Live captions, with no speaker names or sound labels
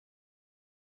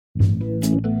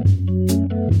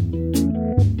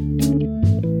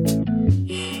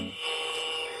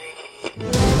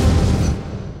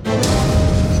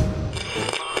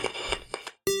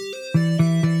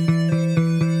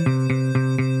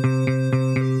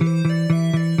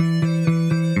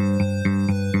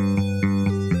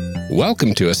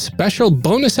Welcome to a special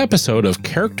bonus episode of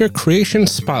Character Creation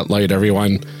Spotlight,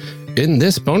 everyone. In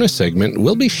this bonus segment,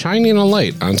 we'll be shining a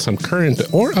light on some current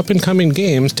or up-and-coming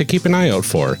games to keep an eye out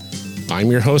for.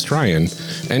 I'm your host, Ryan,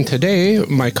 and today,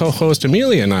 my co-host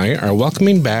Amelia and I are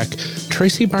welcoming back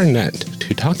Tracy Barnett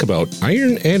to talk about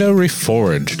Iron Edda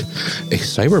Reforged, a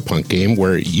cyberpunk game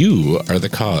where you are the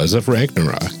cause of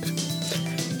Ragnarok.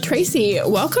 Tracy,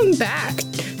 welcome back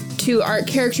to our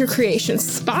Character Creation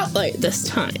Spotlight this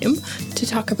time to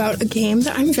talk about a game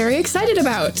that I'm very excited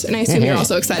about, and I assume you're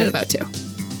also excited about too.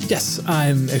 Yes,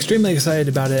 I'm extremely excited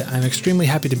about it. I'm extremely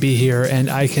happy to be here, and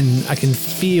I can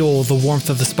feel the warmth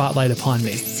of the spotlight upon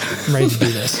me. I'm ready to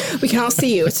do this. We can all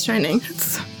see you. It's shining.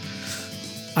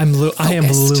 I am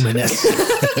luminous.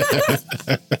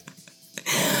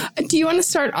 Do you want to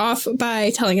start off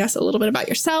by telling us a little bit about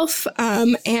yourself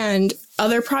and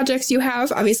other projects you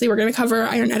have? Obviously, we're going to cover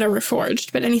Iron Edda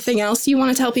Reforged, but anything else you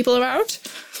want to tell people about?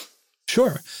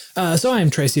 Sure. So I am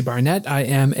Tracy Barnett. I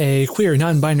am a queer,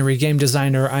 non-binary game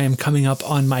designer. I am coming up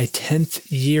on my 10th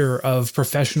year of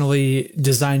professionally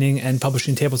designing and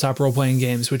publishing tabletop role-playing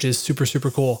games, which is super,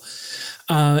 super cool.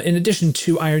 In addition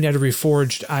to Iron Edda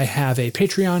Reforged, I have a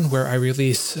Patreon where I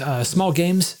release small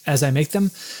games as I make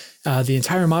them. The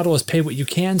entire model is pay what you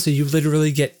can, so you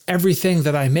literally get everything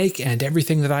that I make and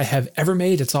everything that I have ever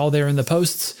made. It's all there in the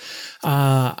posts.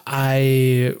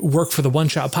 I work for the One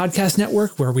Shot Podcast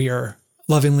Network, where we are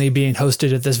lovingly being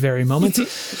hosted at this very moment.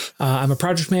 I'm a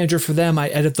project manager for them. I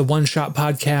edit the One Shot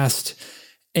Podcast,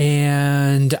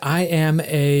 and I am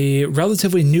a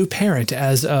relatively new parent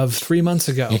as of 3 months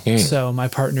ago. So my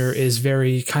partner is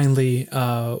very kindly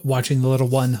watching the little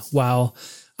one while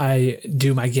I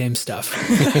do my game stuff.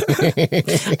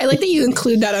 I like that you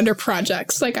include that under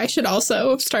projects. Like, I should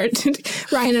also start.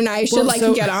 Ryan and I should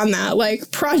get on that.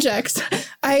 Like, projects.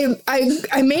 I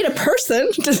made a person.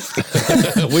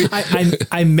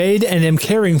 I made and am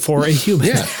caring for a human.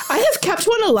 Yeah. I have kept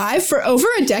one alive for over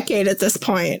a decade at this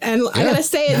point, and I gotta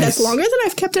say that's longer than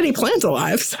I've kept any plants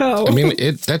alive. So I mean,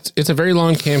 it's a very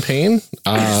long campaign,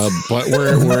 but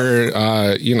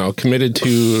we're committed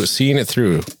to seeing it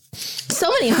through. So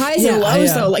many highs and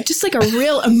lows, though, just like a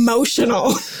real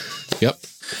emotional. Yep.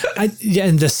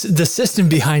 And the system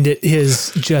behind it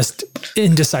is just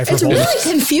indecipherable. It's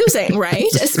really confusing, right?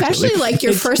 Especially like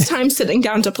your first time sitting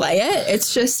down to play it.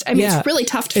 It's just, it's really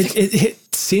tough to it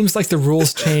seems like the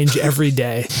rules change every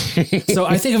day. So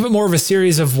I think of it more of a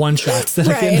series of one-shots than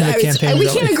at the end of the campaign. We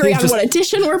can't agree on what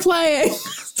edition we're playing.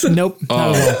 Nope,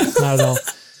 not at all.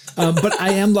 But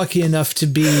I am lucky enough to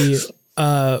be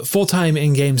full-time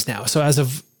in games now. So as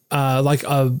of like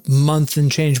a month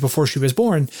and change before she was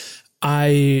born,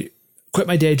 I quit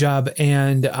my day job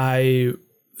and I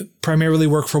primarily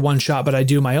work for One Shot, but I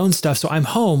do my own stuff. So I'm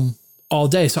home all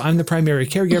day. So I'm the primary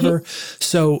caregiver.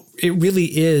 So it really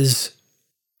is,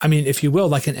 if you will,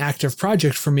 like an active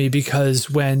project for me, because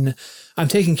when I'm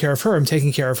taking care of her, I'm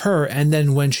taking care of her. And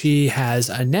then when she has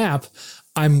a nap,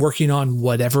 I'm working on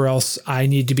whatever else I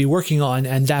need to be working on.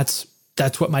 And that's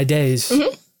what my days,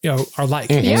 are like.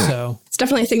 Yeah. So it's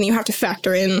definitely a thing that you have to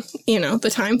factor in,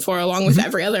 the time for, along with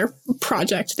every other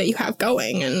project that you have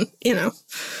going. And,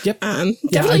 Yep. definitely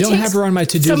I don't have her on my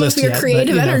to-do list some of your yet,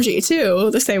 creative energy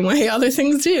too, the same way other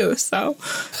things do. So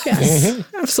yes,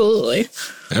 absolutely.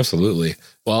 Absolutely.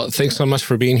 Well, thanks so much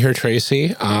for being here,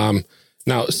 Tracy.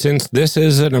 Now, since this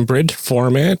is an abridged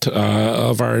format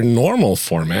of our normal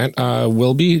format,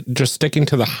 we'll be just sticking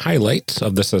to the highlights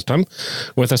of the system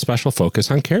with a special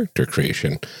focus on character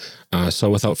creation.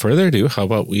 So without further ado, how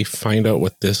about we find out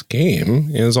what this game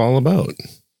is all about?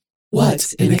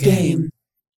 What's in a game?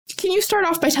 Can you start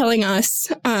off by telling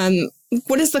us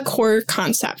what is the core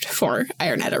concept for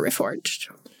Iron Edda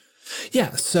Reforged?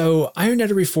 Yeah, so Iron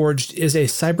Edda Reforged is a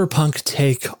cyberpunk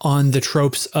take on the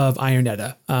tropes of Iron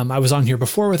Edda. I was on here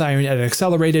before with Iron Edda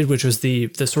Accelerated, which was the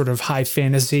sort of high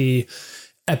fantasy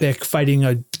epic fighting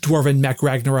a dwarven mech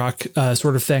Ragnarok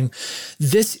sort of thing.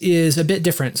 This is a bit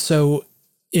different. So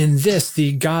in this,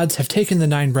 the gods have taken the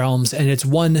 9 realms, and it's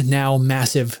one now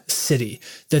massive city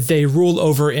that they rule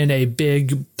over in a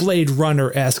big Blade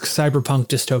Runner-esque cyberpunk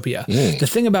dystopia. The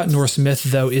thing about Norse myth,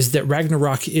 though, is that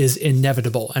Ragnarok is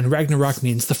inevitable, and Ragnarok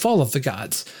means the fall of the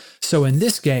gods. So in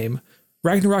this game,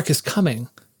 Ragnarok is coming,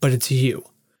 but it's you.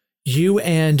 You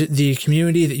and the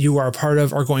community that you are a part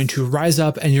of are going to rise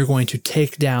up, and you're going to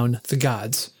take down the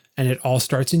gods. and it all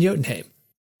starts in Jotunheim.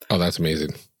 Oh, that's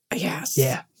amazing. Yes.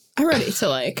 Yeah. I'm ready to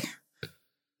like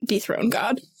dethrone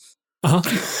God.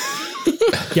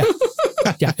 Yeah.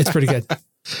 Yeah, it's pretty good.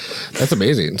 That's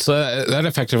amazing. So that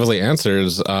effectively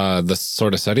answers the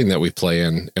sort of setting that we play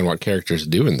in and what characters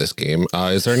do in this game.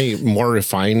 Is there any more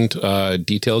refined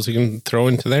details you can throw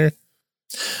into there?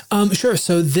 Sure.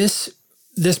 So this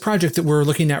project that we're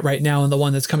looking at right now and the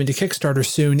one that's coming to Kickstarter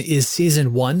soon is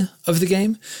season 1 of the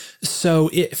game.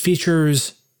 So it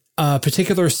features a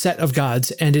particular set of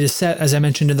gods, and it is set, as I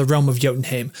mentioned, in the realm of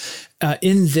Jotunheim.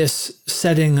 In this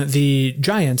setting, the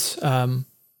giants,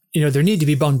 there need to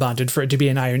be bone bonded for it to be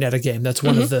an Iron Edda game. That's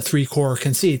one of the 3 core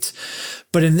conceits.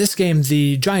 But in this game,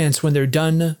 the giants, when they're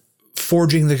done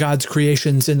forging the gods'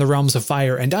 creations in the realms of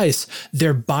fire and ice,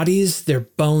 their bodies, their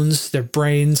bones, their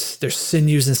brains, their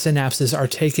sinews and synapses are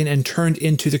taken and turned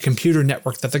into the computer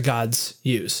network that the gods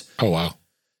use. Oh, wow.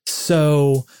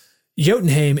 So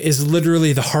Jotunheim is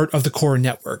literally the heart of the core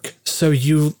network. So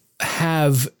you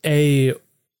have a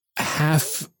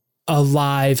half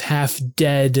alive, half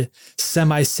dead,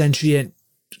 semi-sentient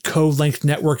co-linked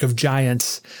network of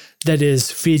giants that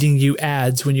is feeding you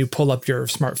ads when you pull up your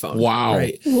smartphone. Wow.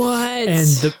 Right? What? And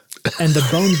the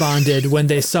bone bonded, when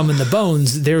they summon the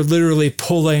bones, they're literally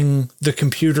pulling the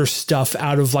computer stuff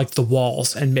out of like the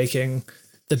walls and making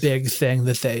the big thing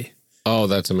that they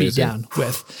that's beat amazing. down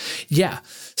with. Yeah.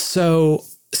 So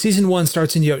season 1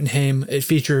 starts in Jotunheim. It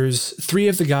features 3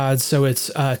 of the gods. So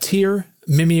it's Tyr,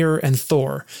 Mimir, and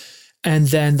Thor. And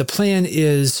then the plan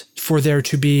is for there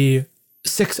to be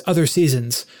 6 other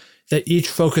seasons that each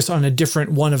focus on a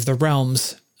different one of the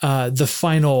realms. The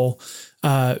final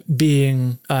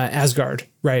being Asgard,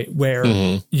 right? Where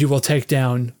you will take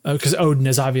down, because Odin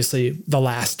is obviously the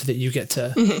last that you get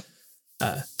to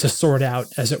sort out,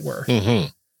 as it were. Mm-hmm.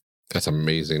 That's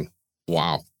amazing.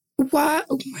 Wow. What?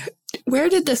 Where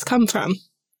did this come from?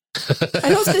 I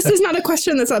know this is not a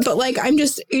question that's up, but like, I'm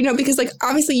just, because like,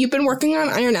 obviously you've been working on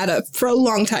Iron Edda for a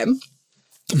long time.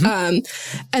 And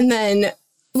then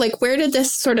like, where did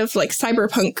this sort of like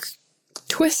cyberpunk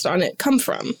twist on it come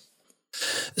from?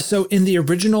 So in the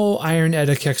original Iron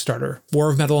Edda Kickstarter, War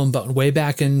of Metal and Bone, way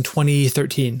back in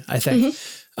 2013, I think,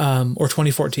 or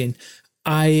 2014,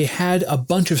 I had a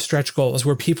bunch of stretch goals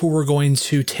where people were going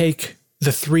to take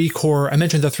the 3 core, I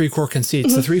mentioned the 3 core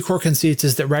conceits. The 3 core conceits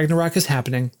is that Ragnarok is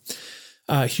happening.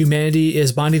 Humanity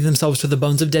is bonding themselves to the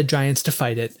bones of dead giants to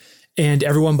fight it. And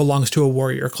everyone belongs to a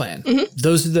warrior clan.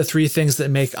 Those are the 3 things that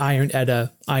make Iron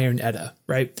Edda,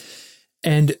 right?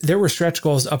 And there were stretch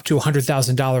goals up to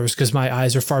 $100,000 because my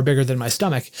eyes are far bigger than my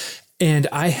stomach. And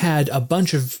I had a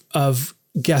bunch of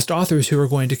guest authors who were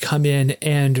going to come in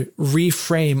and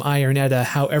reframe Iron Edda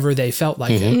however they felt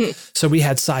like it. So we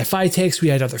had sci-fi takes, we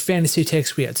had other fantasy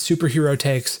takes, we had superhero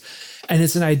takes. And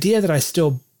it's an idea that I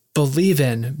still believe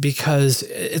in because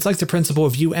it's like the principle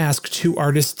of you ask 2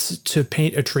 artists to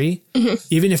paint a tree,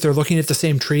 even if they're looking at the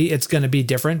same tree, it's going to be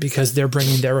different because they're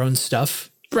bringing their own stuff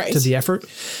to the effort.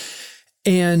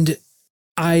 And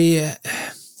I've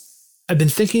been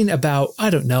thinking about,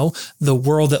 the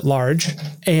world at large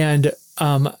and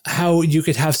how you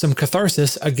could have some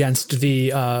catharsis against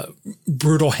the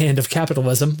brutal hand of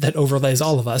capitalism that overlays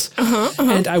all of us.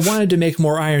 And I wanted to make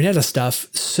more Iron Edda stuff.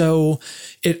 So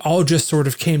it all just sort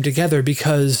of came together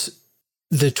because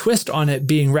the twist on it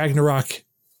being Ragnarok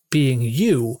being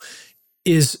you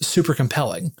is super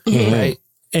compelling, right?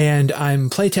 And I'm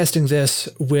playtesting this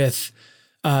with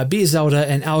B. Zelda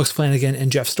and Alex Flanagan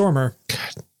and Jeff Stormer.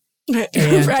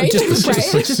 And right?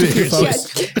 Just a few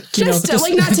folks. Just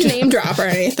like not to name drop or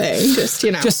anything. Just,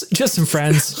 Just some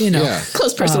friends,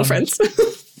 close personal friends.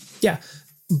 Yeah.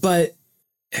 But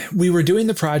we were doing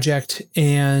the project,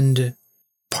 and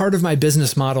part of my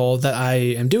business model that I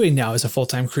am doing now as a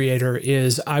full-time creator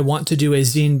is I want to do a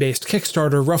zine-based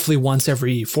Kickstarter roughly once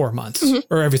every 4 months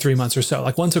or every 3 months or so.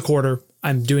 Like once a quarter,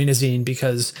 I'm doing a zine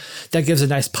because that gives a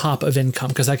nice pop of income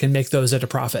because I can make those at a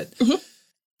profit.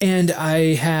 And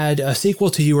I had a sequel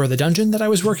to You Are the Dungeon that I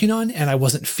was working on, and I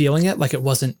wasn't feeling it. Like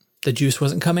the juice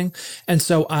wasn't coming. And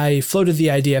so I floated the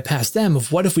idea past them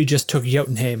of what if we just took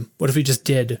Jotunheim? What if we just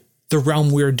did the realm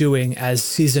we're doing as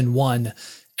season 1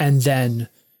 and then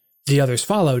the others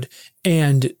followed?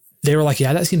 And they were like,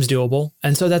 yeah, that seems doable.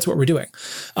 And so that's what we're doing.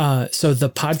 So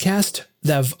the podcast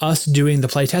of us doing the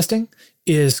playtesting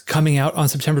is coming out on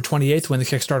September 28th when the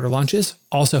Kickstarter launches,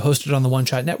 also hosted on the One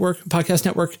Shot Network, podcast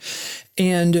network.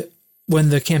 And when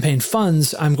the campaign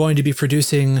funds, I'm going to be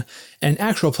producing an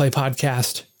actual play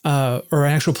podcast or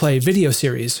an actual play video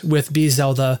series with B.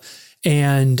 Zelda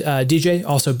and DJ,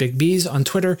 also Big B's on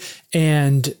Twitter,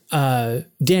 and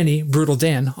Danny, Brutal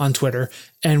Dan on Twitter.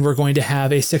 And we're going to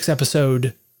have a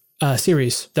 6-episode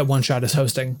series that One Shot is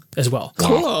hosting as well.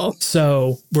 Cool.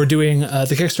 So we're doing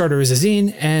the Kickstarter is a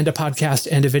zine and a podcast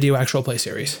and a video actual play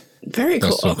series. Very cool.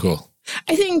 That's so cool.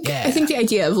 I think the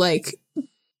idea of like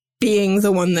being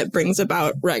the one that brings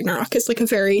about Ragnarok is like a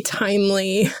very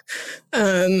timely,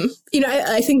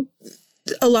 I think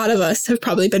a lot of us have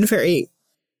probably been very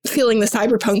feeling the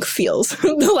cyberpunk feels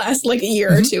the last like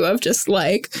year or two of just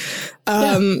like,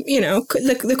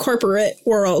 the corporate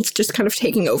world just kind of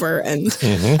taking over. And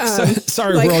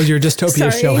sorry, world, your dystopia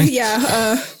is showing.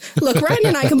 Yeah. Look, Ryan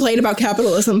and I complain about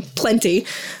capitalism plenty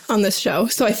on this show.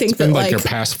 So I think Been like your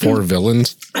past 4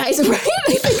 villains. I think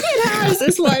it has.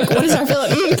 It's like, what is our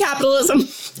villain? Capitalism.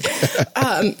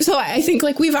 So I think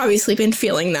like we've obviously been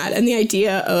feeling that. And the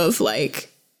idea of like,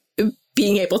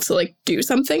 being able to like do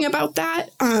something about that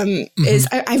is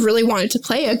I really wanted to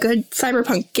play a good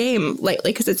cyberpunk game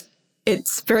lately because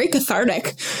it's very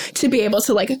cathartic to be able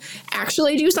to like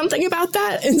actually do something about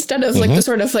that instead of like the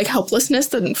sort of like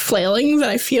helplessness and flailing that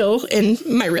I feel in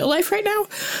my real life right now.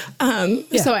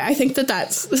 So I think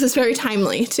this is very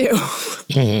timely too.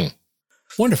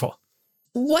 Wonderful.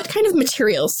 What kind of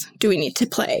materials do we need to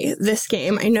play this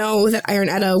game? I know that Iron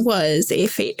Edda was a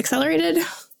Fate accelerated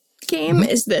game.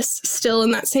 Is this still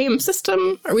in that same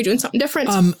system? Are we doing something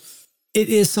different? It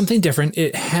is something different.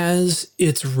 It has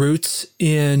its roots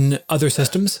in other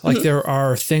systems. Like there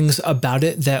are things about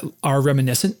it that are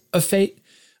reminiscent of Fate.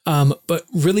 But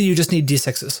really you just need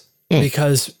D6s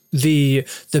because the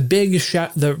big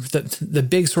the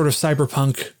big sort of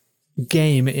cyberpunk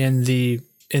game in the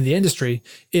industry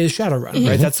is Shadowrun,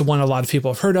 right? That's the one a lot of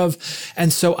people have heard of.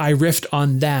 And so I riffed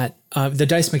on that. The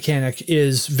dice mechanic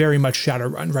is very much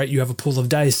Shadowrun, right? You have a pool of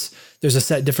dice, there's a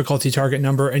set difficulty target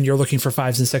number, and you're looking for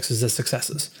 5s and 6s as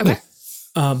successes. Okay.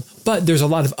 But there's a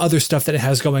lot of other stuff that it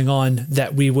has going on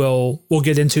that we'll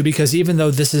get into, because even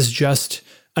though this is just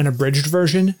an abridged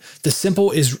version, the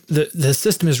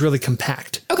system is really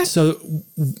compact. Okay. So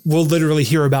we'll literally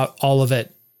hear about all of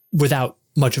it without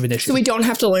much of an issue. So we don't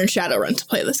have to learn Shadowrun to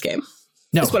play this game.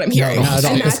 No, that's what I'm hearing. not at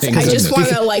all. And I just want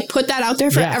to like put that out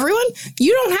there for everyone.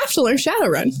 You don't have to learn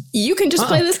Shadowrun. You can just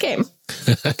play this game.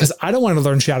 Because I don't want to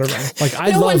learn Shadowrun. Like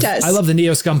I love the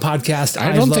Neoscum podcast.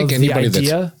 I don't think anybody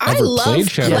that's ever played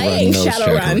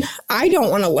Shadowrun. I don't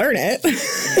want to learn it.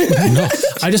 No,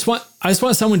 I just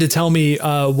want someone to tell me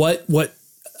what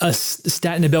a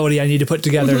stat and ability I need to put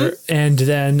together, and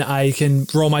then I can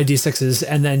roll my D6s,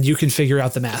 and then you can figure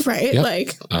out the math. Right? Yep.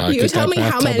 Like you tell me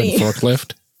how many.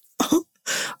 Forklift.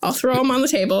 I'll throw them on the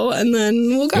table, and then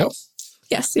we'll go. Yep.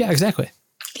 Yes. Yeah. Exactly.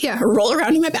 Yeah. Roll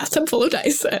around in my bathtub full of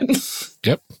dice, and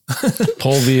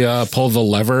pull the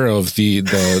lever of the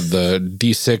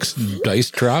D6 dice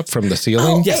drop from the ceiling.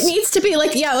 Oh, yes. It needs to be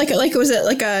like was it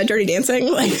like a Dirty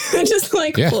Dancing? Like just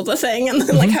like pull the thing and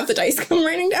then like have the dice come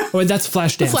raining down. Oh, that's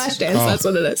Flash Dance. Flash Dance, that's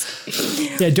what it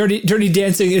is. Yeah, Dirty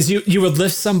Dancing is you would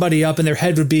lift somebody up and their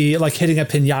head would be like hitting a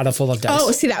piñata full of dice.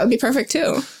 Oh, see, that would be perfect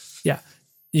too. Yeah.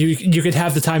 You could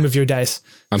have the time of your dice.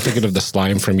 I'm thinking of the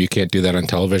slime from You Can't Do That on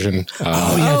Television.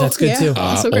 That's good too.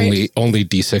 Only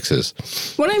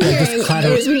D6s. What I'm hearing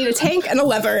is we need a tank and a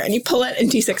lever, and you pull it,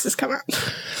 and D6s come out.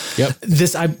 Yep.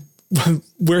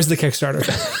 Where's the Kickstarter?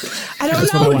 I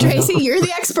don't know, Tracy. You're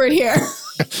the expert here.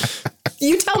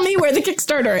 You tell me where the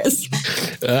Kickstarter is.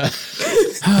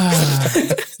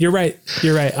 You're right.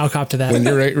 I'll cop to that. When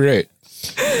you're right.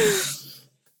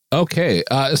 Okay,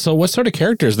 so what sort of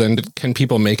characters then can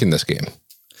people make in this game?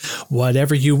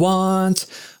 Whatever you want,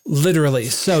 literally.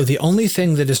 So the only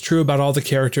thing that is true about all the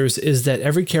characters is that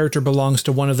every character belongs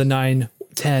to one of the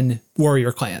 9-10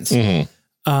 warrior clans.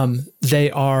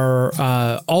 They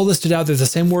are all listed out. They're the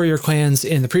same warrior clans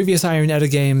in the previous Iron Edda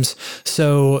games.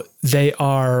 So they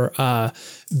are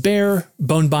Bear,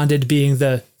 Bone Bonded being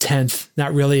the 10th,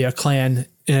 not really a clan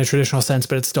in a traditional sense,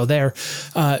 but it's still there.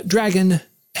 Dragon,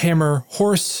 Hammer,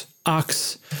 Horse,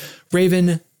 Ox,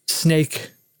 Raven,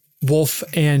 Snake, Wolf,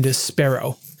 and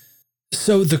Sparrow.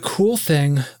 So the cool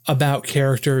thing about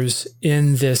characters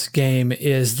in this game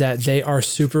is that they are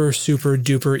super, super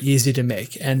duper easy to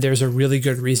make. And there's a really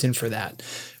good reason for that.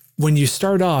 When you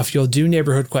start off, you'll do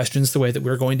neighborhood questions the way that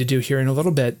we're going to do here in a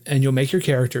little bit, and you'll make your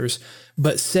characters.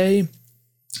 But say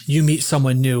you meet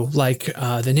someone new, like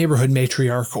the neighborhood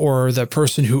matriarch or the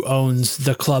person who owns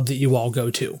the club that you all go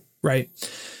to, right?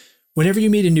 Whenever you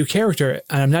meet a new character,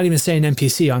 and I'm not even saying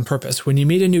NPC on purpose, when you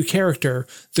meet a new character,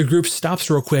 the group stops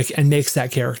real quick and makes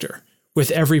that character, with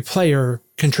every player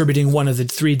contributing one of the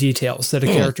 3 details that a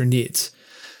character needs.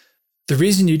 The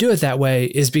reason you do it that way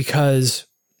is because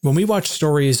when we watch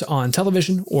stories on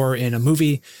television or in a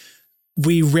movie,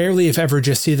 we rarely, if ever,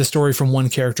 just see the story from one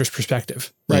character's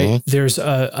perspective, right? Mhm. There's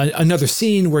another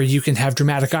scene where you can have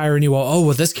dramatic irony. Well,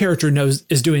 this character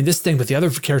is doing this thing, but the other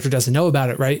character doesn't know about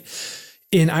it, right?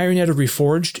 In Iron Edda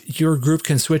Reforged, your group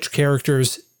can switch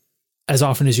characters as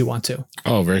often as you want to.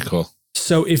 Oh, very cool.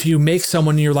 So if you make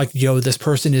someone and you're like, yo, this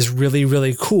person is really,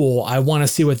 really cool. I want to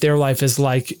see what their life is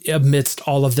like amidst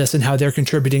all of this and how they're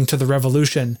contributing to the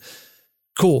revolution.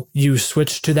 Cool. You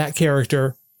switch to that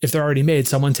character. If they're already made,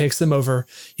 someone takes them over.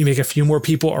 You make a few more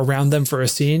people around them for a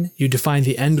scene. You define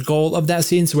the end goal of that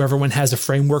scene so everyone has a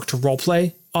framework to role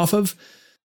play off of.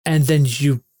 And then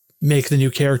you make the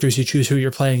new characters. You choose who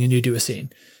you're playing and you do a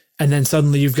scene. And then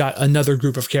suddenly you've got another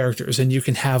group of characters and you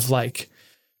can have like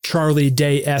Charlie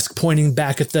Day-esque pointing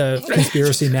back at the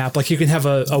conspiracy map. Like you can have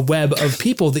a web of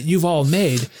people that you've all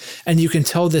made and you can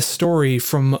tell this story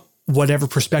from whatever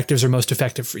perspectives are most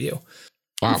effective for you.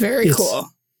 Wow. Very cool.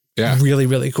 Yeah. Really,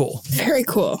 really cool. Very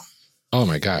cool. Oh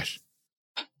my gosh.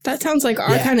 That sounds like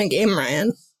our kind of game,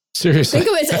 Ryan. Seriously.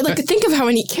 Think of it. Like, think of how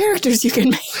many characters you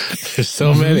can make. There's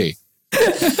so many.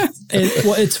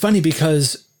 Well, it's funny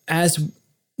because as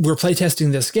we're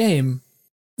playtesting this game,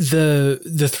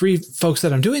 the three folks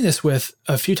that I'm doing this with,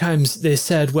 a few times they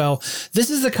said, well, this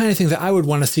is the kind of thing that I would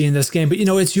want to see in this game, but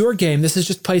it's your game. This is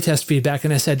just playtest feedback.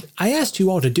 And I said, I asked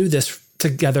you all to do this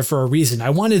together for a reason. I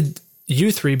wanted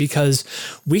you three because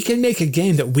we can make a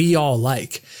game that we all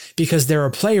like, because there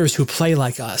are players who play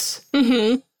like us,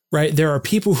 right? There are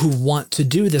people who want to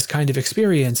do this kind of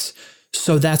experience.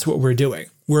 So that's what we're doing.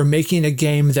 We're making a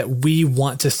game that we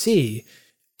want to see.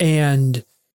 And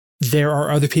there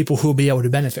are other people who will be able to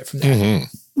benefit from that.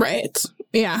 Mm-hmm. Right.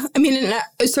 Yeah. I mean, and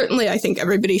certainly I think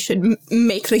everybody should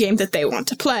make the game that they want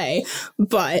to play.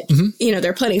 But,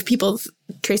 there are plenty of people,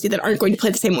 Tracy, that aren't going to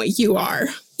play the same way you are,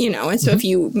 And so if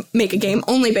you make a game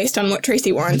only based on what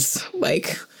Tracy wants,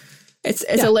 like it's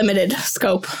a limited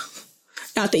scope.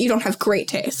 Not that you don't have great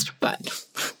taste, but.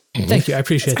 Thank you. I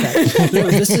appreciate that.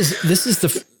 This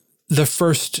is the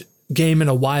first game in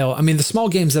a while. I mean, the small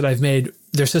games that I've made,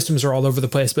 their systems are all over the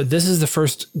place, but this is the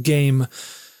first game,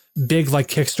 big like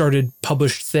Kickstarted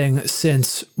published thing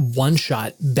since One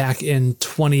Shot back in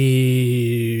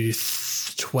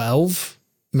 2012.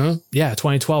 No? Yeah,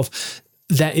 2012.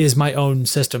 That is my own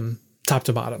system, top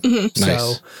to bottom. Nice.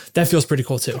 So that feels pretty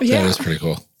cool too. Yeah. That is pretty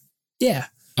cool. Yeah.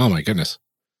 Oh my goodness.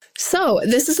 So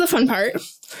this is the fun part.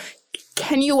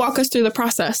 Can you walk us through the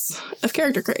process of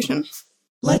character creation?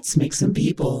 Let's make some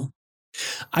people.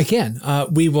 I can.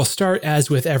 We will start, as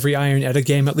with every Iron Edda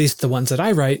game, at least the ones that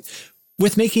I write,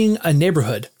 with making a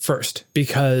neighborhood first,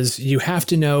 because you have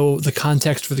to know the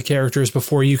context for the characters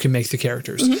before you can make the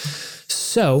characters.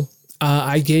 So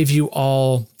I gave you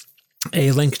all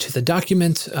a link to the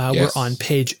document. Yes. We're on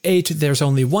page 8. There's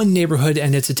only one neighborhood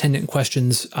and its attendant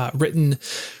questions written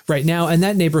right now. And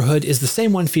that neighborhood is the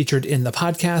same one featured in the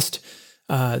podcast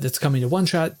that's coming to One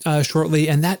Shot shortly.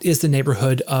 And that is the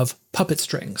neighborhood of Puppet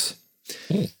Strings.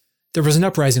 There was an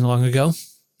uprising long ago.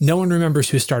 No one remembers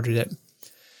who started it.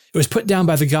 It was put down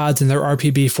by the gods and their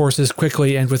RPB forces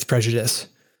quickly and with prejudice.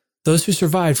 Those who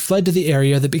survived fled to the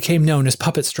area that became known as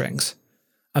Puppet Strings,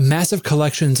 a massive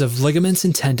collections of ligaments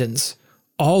and tendons,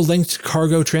 all linked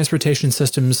cargo transportation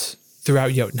systems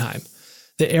throughout Jotunheim.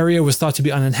 The area was thought to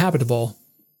be uninhabitable,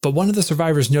 but one of the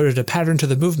survivors noted a pattern to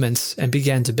the movements and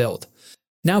began to build.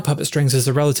 Now Puppet Strings is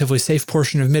a relatively safe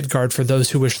portion of Midgard for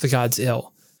those who wish the gods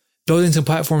ill. Buildings and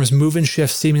platforms move and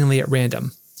shift seemingly at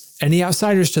random. Any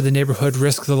outsiders to the neighborhood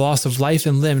risk the loss of life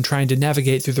and limb trying to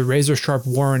navigate through the razor-sharp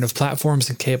warren of platforms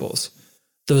and cables.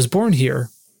 Those born here,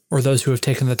 or those who have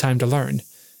taken the time to learn,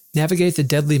 navigate the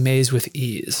deadly maze with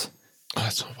ease. Oh,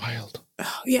 that's so wild.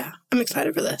 Oh, yeah. I'm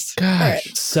excited for this. Gosh. All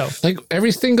right. So, Like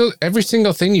every single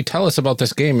thing you tell us about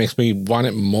this game makes me want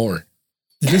it more.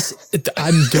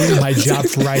 I'm doing my job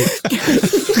right. I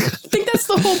think that's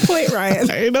the whole point,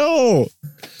 Ryan. I know.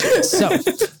 So,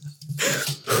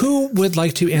 who would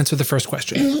like to answer the first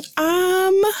question?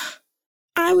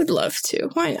 I would love to.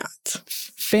 Why not?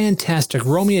 Fantastic.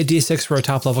 Roll me a d6 for a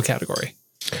top level category.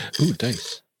 Ooh,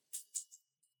 dice.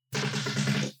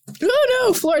 Oh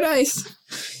no, floor dice.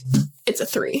 It's a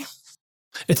 3.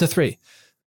 It's a 3.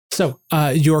 So,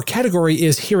 your category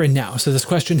is here and now. So, this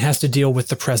question has to deal with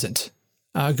the present.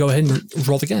 Go ahead and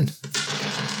roll again.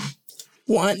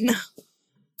 1.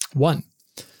 1.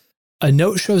 A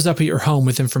note shows up at your home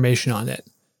with information on it.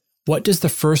 What does the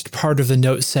first part of the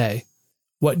note say?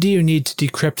 What do you need to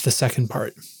decrypt the second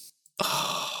part?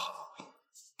 Oh,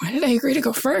 why did I agree to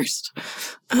go first?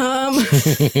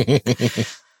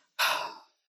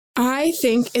 I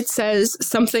think it says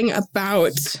something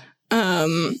about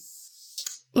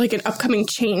like an upcoming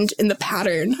change in the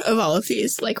pattern of all of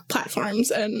these like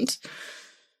platforms and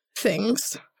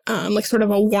things, like sort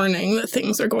of a warning that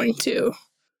things are going to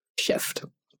shift.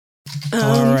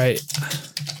 All right.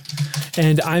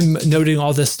 And I'm noting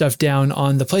all this stuff down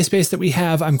on the play space that we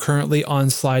have. I'm currently on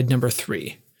slide number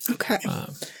 3. Okay.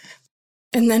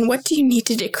 And then what do you need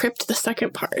to decrypt the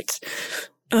second part?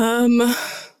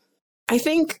 I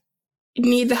think you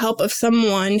need the help of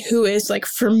someone who is like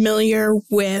familiar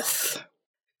with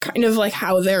kind of like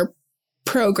how they're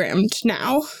programmed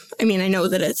now. I mean, I know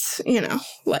that it's,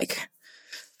 like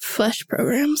flesh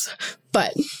programs,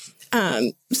 but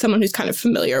someone who's kind of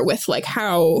familiar with like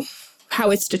how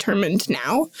it's determined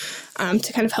now,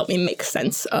 to kind of help me make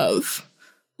sense of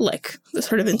like the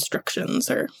sort of instructions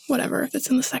or whatever that's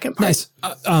in the second part.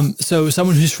 Nice. So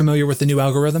someone who's familiar with the new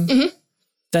algorithm,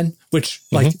 then, which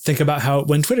like think about how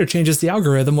when Twitter changes the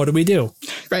algorithm, what do?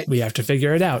 Right. We have to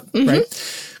figure it out, right?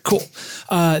 Cool.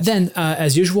 Then,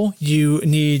 as usual, you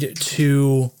need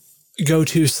to go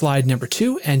to slide number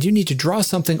 2, and you need to draw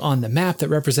something on the map that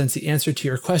represents the answer to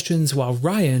your questions while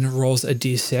Ryan rolls a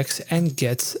d6 and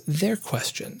gets their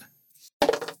question.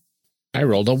 I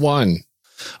rolled a 1.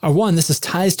 A 1, this is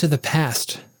ties to the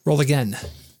past. Roll again.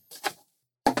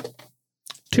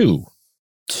 2.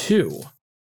 2.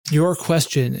 Your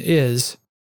question is,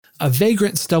 a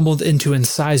vagrant stumbled into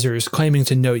incisors claiming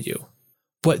to know you.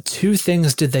 What 2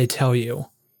 things did they tell you?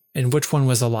 And which one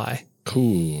was a lie?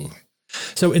 Cool.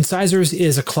 So Incisors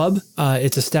is a club.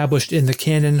 It's established in the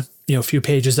canon, a few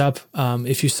pages up.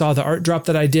 If you saw the art drop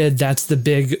that I did, that's the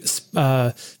big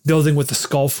building with the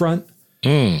skull front.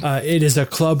 It is a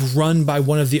club run by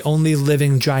one of the only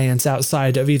living giants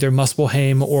outside of either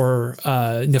Muspelheim or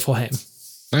Niflheim.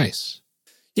 Nice.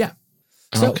 Yeah.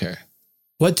 So, okay.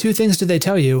 What 2 things did they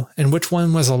tell you, and which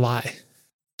one was a lie?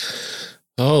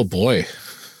 Oh, boy.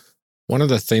 One of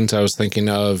the things I was thinking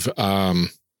of,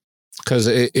 because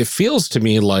it feels to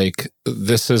me like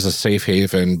this is a safe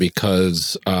haven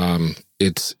because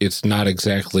it's not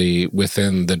exactly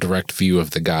within the direct view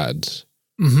of the gods.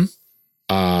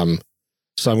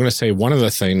 So I'm going to say one of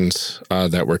the things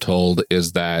that we're told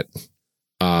is that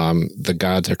the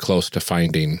gods are close to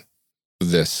finding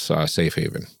this safe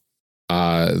haven.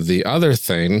 The other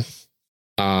thing,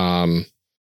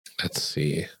 let's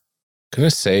see. I'm going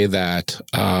to say that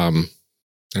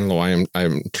I don't know why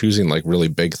I'm choosing like really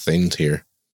big things here.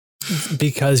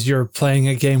 Because you're playing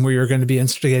a game where you're going to be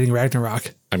instigating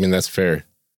Ragnarok. I mean, that's fair.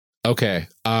 Okay.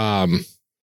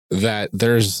 That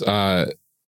there's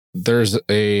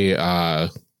a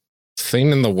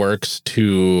thing in the works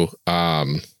to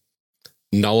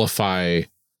nullify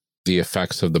the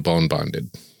effects of the bone bonded.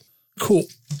 Cool.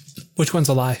 Which one's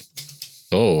a lie?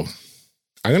 Oh,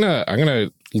 I'm gonna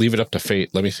leave it up to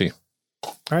fate. Let me see.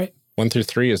 All right. 1 through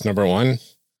 3 is number 1.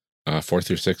 4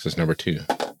 through 6 is number 2.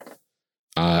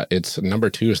 It's number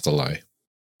 2 is the lie.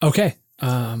 Okay.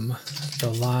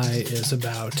 The lie is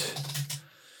about,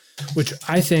 which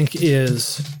I think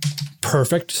is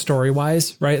perfect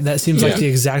story-wise, right? That seems like the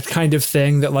exact kind of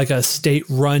thing that like a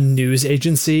state-run news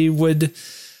agency would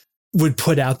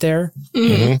put out there.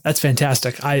 That's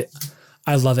fantastic. I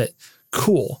love it.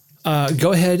 Cool.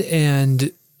 Go ahead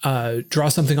and draw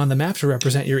something on the map to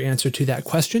represent your answer to that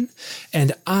question.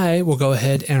 And I will go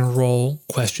ahead and roll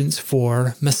questions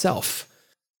for myself.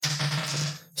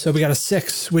 So we got a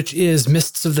 6, which is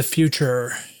Mists of the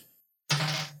Future.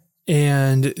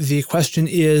 And the question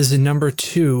is number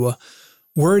 2.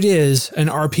 Word is an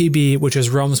RPB, which is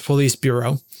Realms Police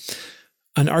Bureau.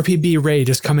 An RPB raid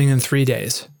is coming in 3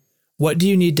 days. What do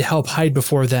you need to help hide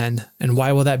before then? And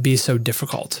why will that be so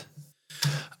difficult?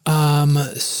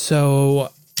 So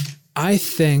I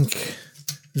think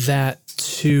that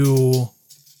to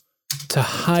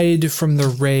hide from the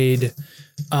raid,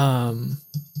 I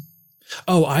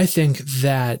think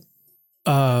that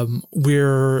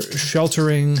we're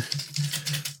sheltering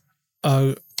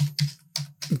a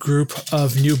group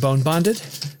of new bone bonded,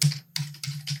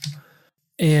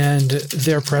 and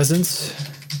their presence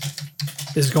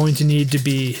is going to need to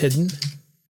be hidden.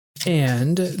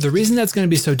 And the reason that's going to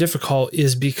be so difficult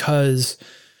is because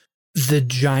the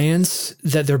giants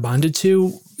that they're bonded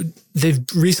to, they've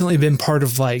recently been part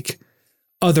of like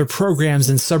other programs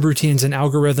and subroutines and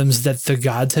algorithms that the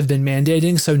gods have been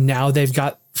mandating. So now they've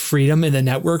got freedom in the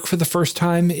network for the first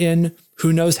time in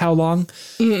who knows how long.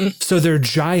 So their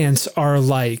giants are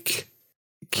like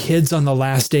kids on the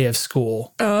last day of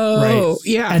school. Oh, right?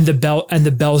 Yeah. And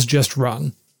the bell's just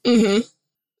rung.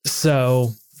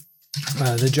 So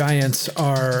the giants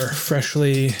are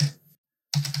freshly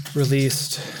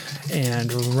released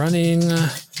and running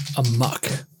amok.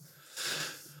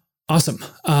 Awesome.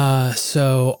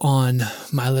 So on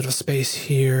my little space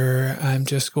here, I'm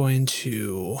just going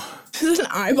to... Is this an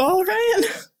eyeball, Ryan?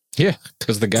 Yeah,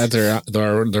 because the gods are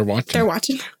they're watching. They're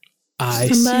watching.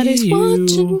 Somebody's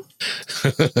watching.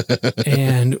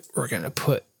 And we're going to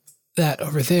put that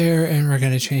over there, and we're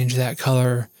going to change that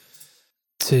color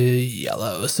to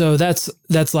yellow. So that's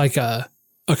like a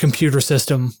computer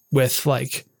system with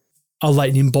like a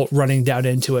lightning bolt running down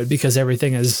into it because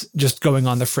everything is just going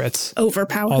on the fritz.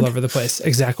 Overpowered. All over the place.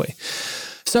 Exactly.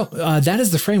 So that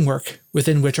is the framework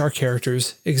within which our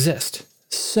characters exist.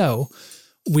 So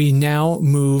we now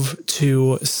move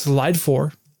to slide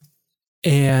 4.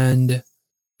 And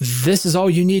this is all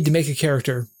you need to make a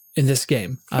character in this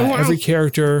game. Wow. Every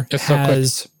character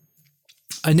has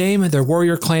a name, their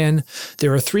warrior clan.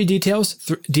 There are 3 details.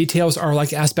 Details are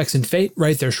like aspects in Fate,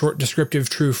 right? They're short,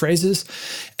 descriptive, true phrases.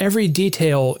 Every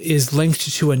detail is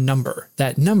linked to a number.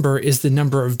 That number is the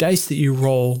number of dice that you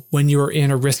roll when you are in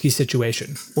a risky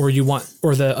situation, or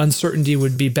the uncertainty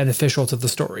would be beneficial to the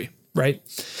story, right?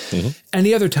 Mm-hmm.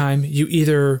 Any other time, you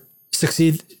either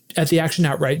succeed at the action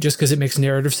outright just because it makes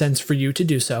narrative sense for you to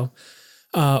do so,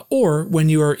 or when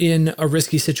you are in a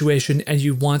risky situation and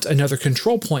you want another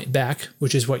control point back,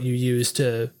 which is what you use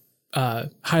to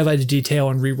highlight a detail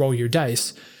and re-roll your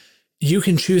dice, you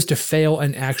can choose to fail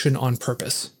an action on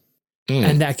purpose.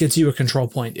 And that gets you a control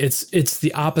point. It's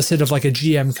the opposite of like a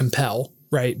GM compel,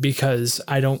 right? Because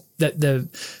the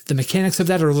mechanics of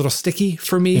that are a little sticky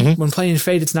for me. When playing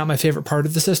Fate, it's not my favorite part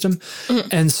of the system.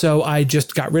 And so I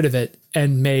just got rid of it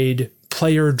and made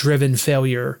player-driven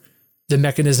failure the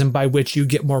mechanism by which you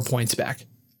get more points back.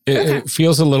 It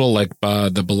feels a little like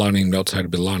the belonging outside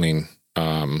of belonging,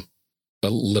 a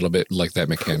little bit like that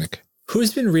mechanic.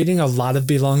 Who's been reading a lot of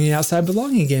belonging outside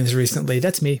belonging games recently?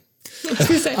 That's me. I was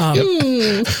gonna say,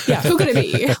 yeah, who could it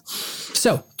be?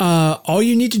 So all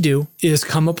you need to do is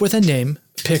come up with a name,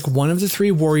 pick one of the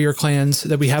 3 warrior clans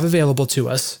that we have available to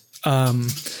us,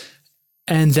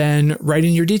 and then write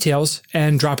in your details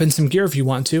and drop in some gear if you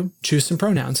want to. Choose some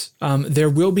pronouns. There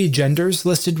will be genders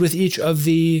listed with each of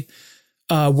the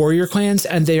warrior clans,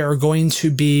 and they are going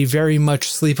to be very much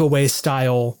Sleepaway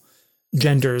style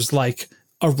genders, like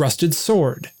a rusted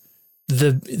sword,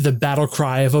 the battle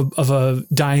cry of a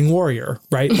dying warrior,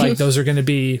 right? Like those are going to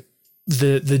be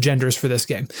the genders for this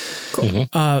game. Cool.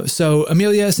 So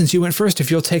Amelia, since you went first, if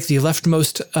you'll take the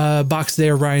leftmost box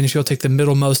there, Ryan, if you'll take the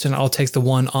middlemost, and I'll take the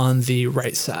one on the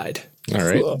right side. All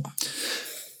right. Cool.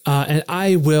 And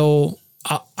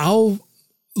I'll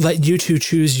let you 2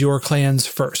 choose your clans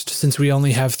first, since we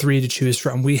only have 3 to choose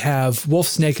from. We have Wolf,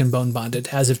 Snake, and Bone Bonded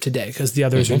as of today, because the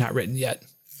others are not written yet.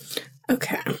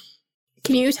 Okay.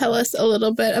 Can you tell us a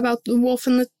little bit about the wolf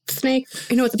and the snake?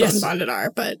 I know what the Bone Bonded are,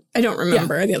 but I don't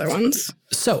remember the other ones.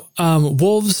 So,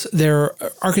 wolves, their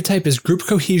archetype is group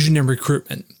cohesion and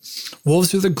recruitment.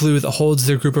 Wolves are the glue that holds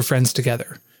their group of friends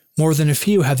together. More than a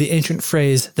few have the ancient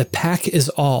phrase, "the pack is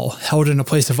all," held in a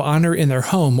place of honor in their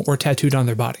home or tattooed on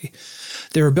their body.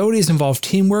 Their abilities involve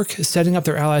teamwork, setting up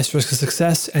their allies for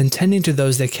success, and tending to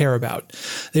those they care about.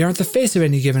 They aren't the face of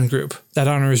any given group. That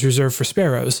honor is reserved for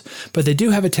sparrows, but they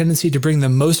do have a tendency to bring the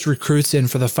most recruits in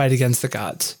for the fight against the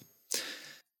gods.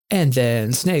 And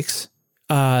then snakes.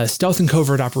 Stealth and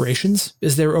covert operations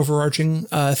is their overarching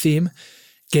theme.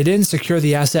 Get in, secure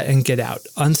the asset, and get out,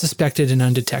 unsuspected and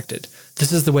undetected.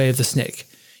 This is the way of the snake.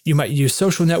 You might use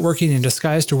social networking in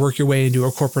disguise to work your way into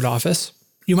a corporate office.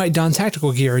 You might don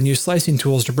tactical gear and use slicing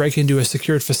tools to break into a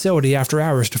secured facility after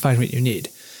hours to find what you need.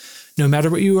 No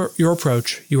matter what your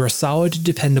approach, you are solid,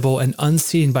 dependable, and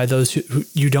unseen by those who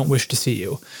you don't wish to see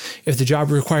you. If the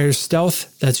job requires stealth,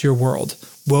 that's your world.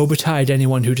 Woe betide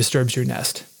anyone who disturbs your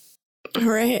nest. All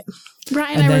right.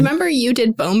 Ryan, I remember you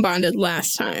did Bone Bonded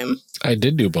last time. I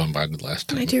did do Bone Bonded last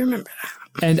time. I do remember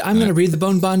that. And I'm going to read the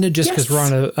Bone Bonded just because we're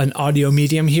on an audio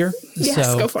medium here. Yes,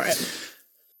 so, go for it.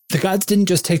 The gods didn't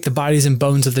just take the bodies and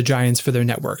bones of the giants for their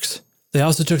networks. They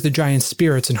also took the giants'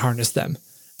 spirits and harnessed them.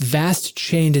 Vast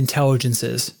chained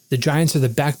intelligences, the giants are the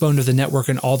backbone of the network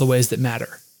in all the ways that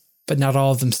matter. But not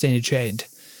all of them stay chained.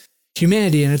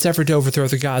 Humanity, in its effort to overthrow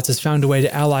the gods, has found a way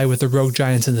to ally with the rogue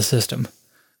giants in the system.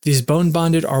 These Bone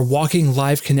Bonded are walking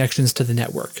live connections to the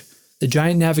network. The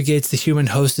giant navigates the human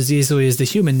host as easily as the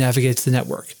human navigates the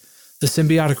network. The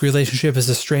symbiotic relationship is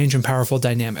a strange and powerful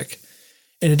dynamic.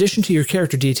 In addition to your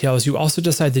character details, you also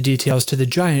decide the details to the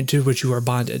giant to which you are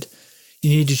bonded. You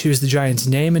need to choose the giant's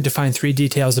name and define 3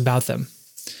 details about them.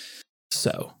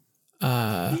 So,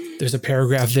 there's a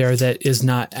paragraph there that is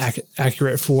not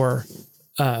accurate for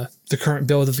the current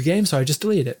build of the game, so I just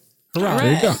deleted it. Hurrah. Right.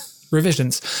 There you go.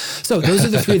 Revisions. So, those are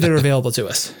the 3 that are available to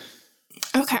us.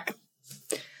 Okay.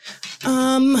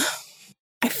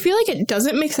 feel like it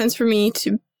doesn't make sense for me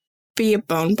to be a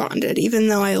bone bonded, even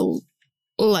though I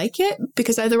like it,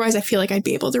 because otherwise I feel like I'd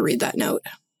be able to read that note.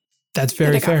 That's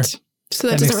very fair. So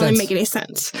that doesn't really make any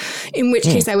sense. In which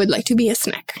case I would like to be a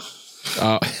snack.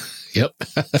 Yep.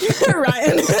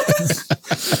 Ryan.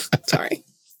 Sorry.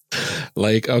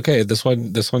 Like, okay, this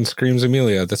one screams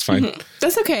Amelia. That's fine. Mm-hmm.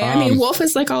 That's okay. I mean, Wolf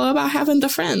is like all about having the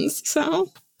friends.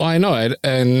 So. Well, I know it,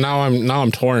 and now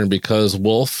I'm torn because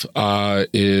Wolf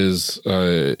is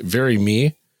very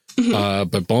me,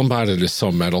 but Bone Bonded is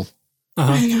so metal.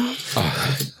 I know.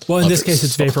 Well, in this case,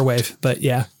 it's Vaporwave, but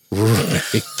yeah.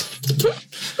 Right.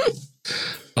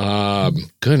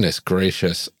 Goodness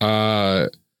gracious.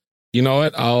 You know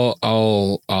what?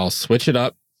 I'll switch it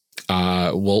up.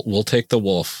 We'll take the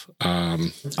Wolf.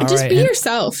 Just be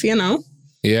yourself, you know?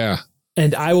 Yeah.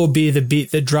 And I will be the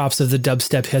beat that drops of the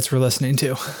dubstep hits we're listening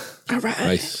to. All right.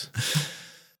 Nice.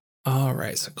 All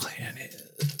right. So clan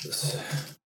is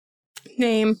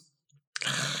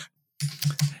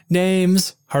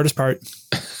names. Hardest part.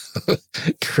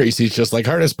 Tracy's just like,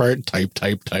 hardest part. Type.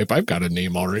 I've got a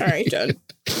name already. All right, done.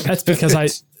 That's because I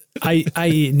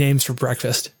eat names for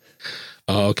breakfast.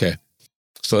 Oh, okay.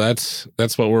 So that's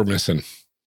what we're missing.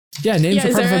 Yeah, names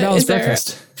are part of a balanced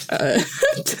breakfast.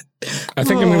 I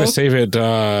think I'm going to save it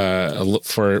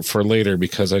for later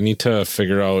because I need to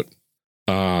figure out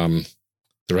the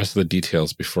rest of the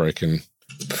details before I can.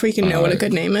 Before you can know what a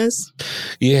good name is.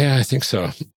 Yeah, I think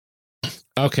so.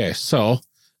 Okay, so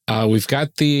we've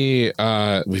got the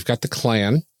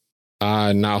clan.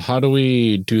 Now, how do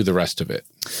we do the rest of it?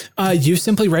 You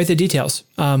simply write the details.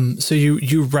 So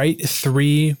you write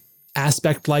 3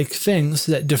 aspect-like things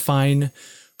that define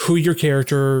who your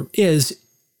character is.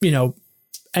 You know,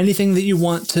 anything that you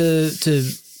want to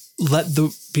let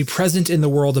be present in the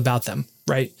world about them,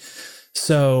 right?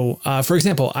 So, for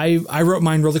example, I wrote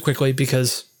mine really quickly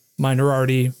because mine are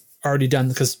already done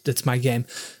because it's my game.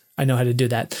 I know how to do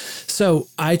that. So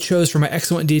I chose for my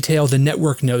excellent detail, the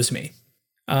network knows me.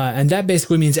 And that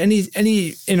basically means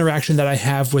any interaction that I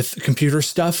have with computer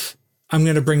stuff, I'm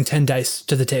going to bring 10 dice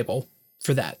to the table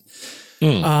for that.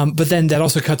 But then that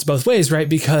also cuts both ways, right?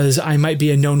 Because I might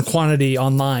be a known quantity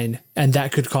online and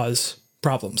that could cause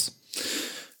problems.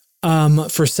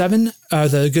 For 7,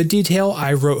 the good detail,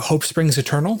 I wrote Hope Springs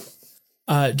Eternal,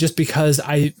 just because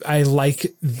I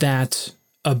like that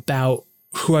about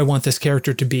who I want this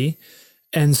character to be.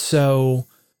 And so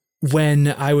when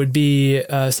I would be,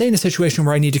 say, in a situation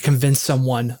where I need to convince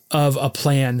someone of a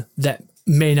plan that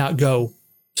may not go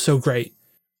so great,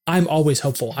 I'm always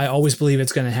hopeful. I always believe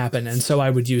it's going to happen. And so I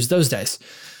would use those dice.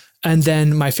 And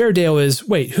then my fair deal is,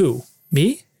 wait, who?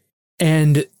 Me?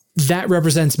 And that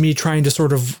represents me trying to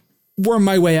sort of worm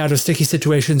my way out of sticky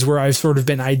situations where I've sort of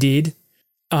been ID'd,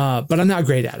 but I'm not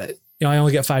great at it. You know, I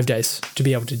only get 5 dice to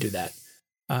be able to do that.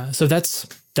 So that's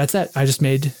that. I just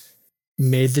made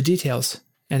the details,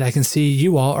 and I can see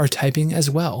you all are typing as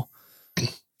well.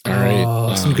 All right.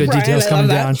 Oh, some good details coming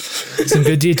down. Some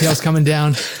good details coming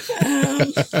down.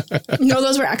 No,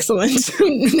 those were excellent.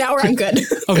 Now I'm good.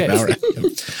 Okay.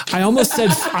 I almost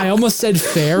said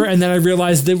fair, and then I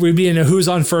realized that we'd be in a who's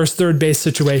on first, third base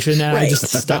situation, and I just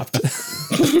stopped.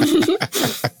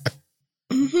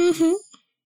 Mm-hmm.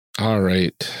 All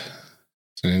right.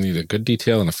 So I need a good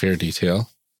detail and a fair detail.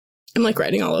 I'm like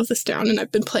writing all of this down, and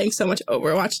I've been playing so much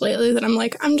Overwatch lately that I'm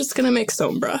like, I'm just going to make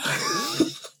Sombra.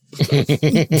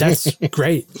 That's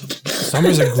great.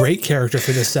 Sombra's a great character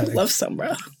for this setting. Love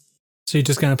Sombra. So you're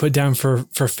just going to put down for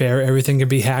fair, everything can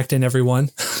be hacked in everyone.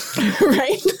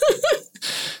 Right?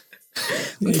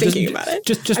 I'm thinking about it.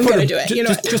 I'm going to do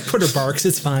it. Just put her barks.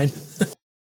 It's fine.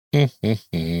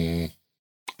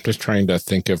 Just trying to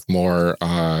think of more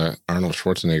Arnold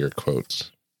Schwarzenegger quotes.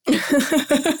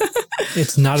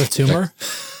 It's not a tumor.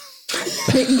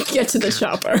 Get to the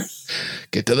chopper.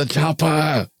 Get to the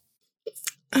chopper.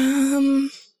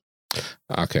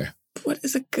 Okay. What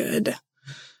is a good?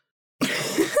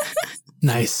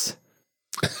 Nice.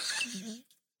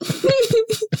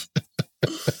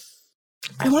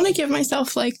 I want to give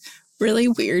myself like really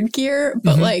weird gear,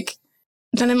 but like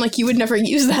then I'm like, you would never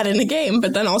use that in a game.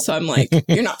 But then also I'm like,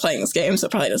 you're not playing this game, so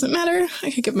it probably doesn't matter. I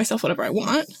could give myself whatever I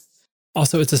want.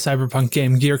 Also, it's a cyberpunk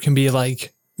game. Gear can be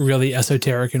like really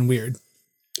esoteric and weird.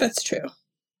 That's true.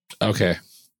 Okay.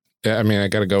 Yeah, I mean, I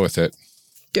got to go with it.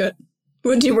 Do it.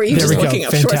 Were you just looking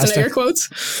up Schwarzenegger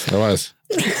quotes? I was.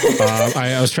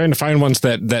 I was trying to find ones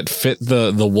that fit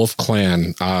the Wolf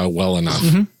Clan well enough.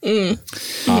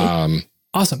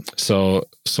 Awesome. So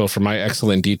for my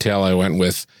excellent detail, I went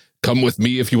with "Come with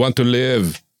me if you want to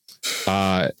live,"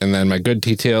 and then my good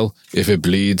detail: "If it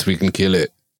bleeds, we can kill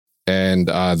it." And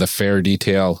the fair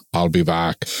detail: "I'll be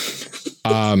back."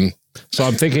 So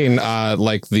I'm thinking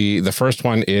like the first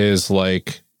one is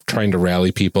like trying to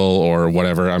rally people or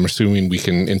whatever. I'm assuming we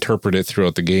can interpret it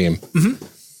throughout the game.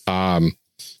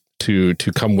 To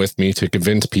come with me to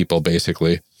convince people,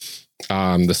 basically.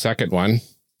 The second one,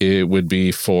 it would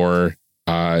be for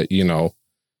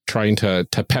trying to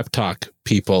pep talk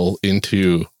people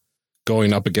into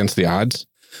going up against the odds.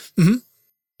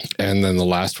 And then the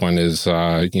last one is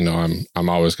I'm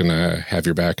always gonna have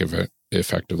your back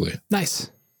effectively.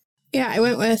 Nice. Yeah, I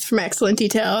went with, from excellent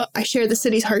detail, I share the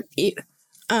city's heartbeat,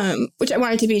 which I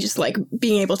wanted to be just like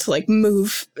being able to like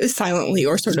move silently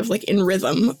or sort of like in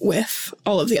rhythm with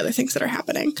all of the other things that are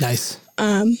happening. Nice.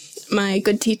 My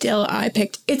good detail, I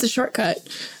picked It's a Shortcut,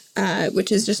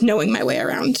 which is just knowing my way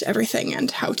around everything and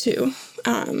how to,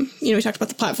 we talked about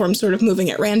the platform sort of moving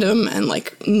at random and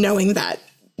like knowing that,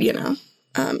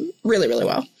 really, really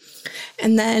well.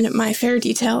 And then my fair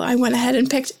detail, I went ahead and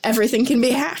picked Everything Can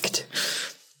Be Hacked.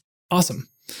 Awesome.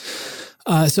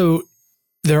 So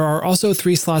there are also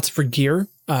 3 slots for gear.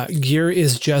 Gear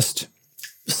is just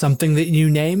something that you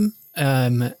name.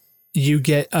 You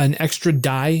get an extra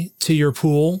die to your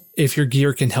pool if your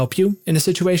gear can help you in a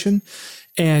situation.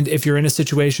 And if you're in a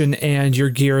situation and your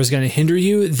gear is going to hinder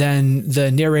you, then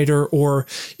the narrator, or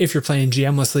if you're playing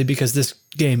GM-lessly, because this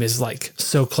game is like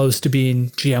so close to being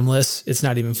GM-less, it's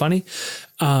not even funny,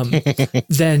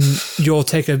 then you'll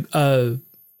take a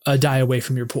die away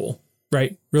from your pool,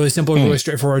 right? Really simple, really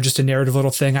straightforward, just a narrative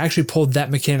little thing. I actually pulled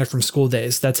that mechanic from School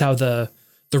Days. That's how the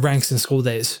ranks in School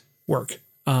Days work.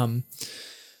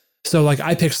 So like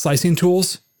I picked slicing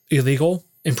tools, illegal,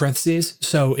 in parentheses.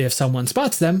 So if someone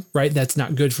spots them, right, that's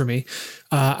not good for me.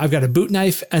 I've got a boot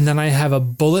knife, and then I have a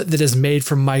bullet that is made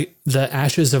from the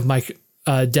ashes of my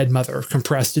dead mother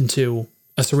compressed into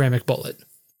a ceramic bullet.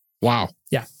 Wow.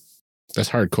 Yeah. That's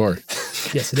hardcore.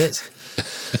 Yes, it is.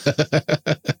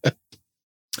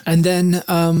 And then,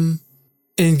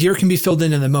 and gear can be filled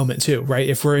in the moment too, right?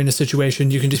 If we're in a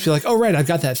situation, you can just be like, oh, right, I've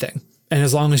got that thing. And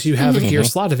as long as you have a gear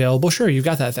slot available, sure, you've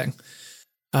got that thing.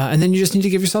 And then you just need to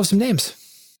give yourself some names.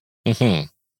 Yeah,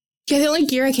 the only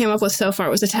gear I came up with so far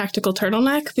was a tactical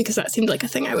turtleneck, because that seemed like a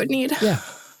thing I would need. Yeah.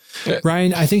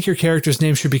 Ryan, I think your character's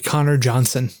name should be Connor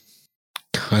Johnson.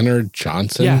 Connor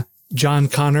Johnson? Yeah. John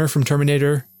Connor from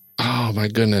Terminator. Oh my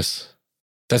goodness.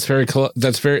 That's very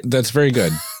that's very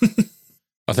good.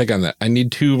 I'll think on that. I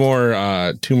need two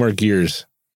more gears.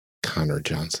 Connor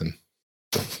Johnson.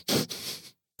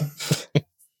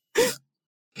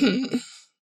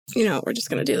 We're just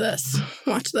going to do this.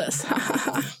 Watch this.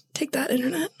 Take that,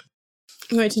 internet.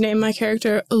 I'm going to name my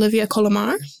character Olivia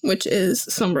Colomar, which is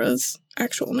Sombra's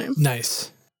actual name.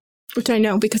 Nice. Which I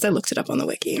know because I looked it up on the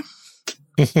wiki.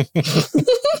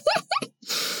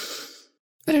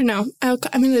 I don't know. I'm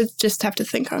going to just have to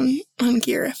think on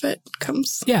gear if it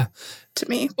comes to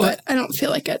me. But I don't feel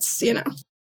like it's,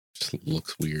 Just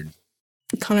looks weird.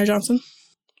 Connor Johnson.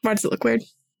 Why does it look weird?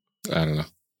 I don't know.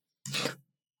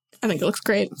 I think it looks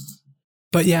great.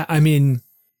 But yeah, I mean,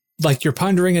 like you're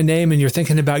pondering a name and you're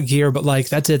thinking about gear, but like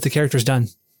that's it. The character's done.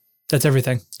 That's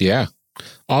everything. Yeah.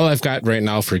 All I've got right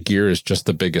now for gear is just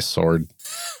the biggest sword.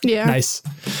 Yeah. Nice.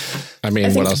 I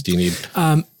mean, what else do you need?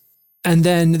 And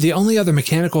then the only other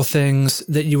mechanical things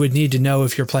that you would need to know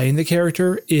if you're playing the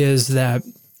character is that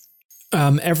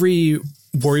every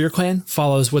warrior clan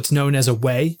follows what's known as a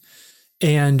way.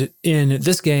 And in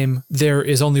this game, there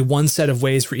is only one set of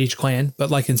ways for each clan. But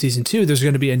like in season 2, there's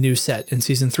going to be a new set. In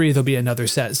season 3, there'll be another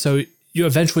set. So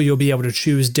you'll be able to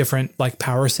choose different like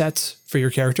power sets for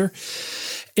your character.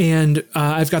 And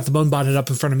I've got the bone botted up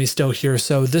in front of me still here.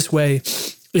 So this way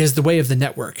is the way of the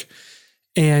network.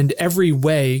 And every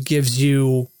way gives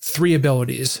you 3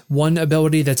 abilities. One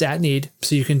ability that's at need,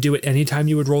 so you can do it anytime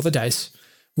you would roll the dice.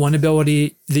 One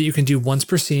ability that you can do once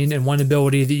per scene, and one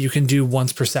ability that you can do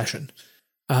once per session.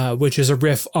 Which is a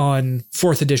riff on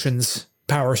 4th edition's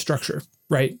power structure,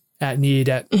 right? At need,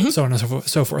 so on and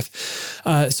so forth.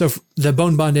 So the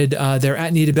bone bonded, their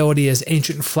at need ability is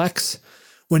Ancient Flex.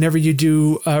 Whenever you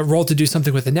do roll to do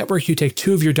something with the network, you take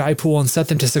 2 of your die pool and set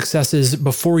them to successes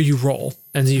before you roll.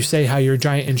 And you say how your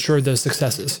giant ensured those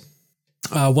successes.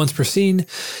 Once per scene,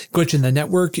 glitch in the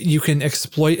network, you can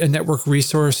exploit a network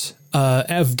resource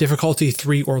of difficulty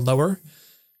 3 or lower.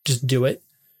 Just do it,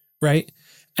 right?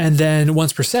 And then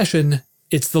once per session,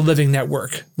 it's the living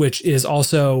network, which is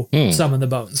also summon the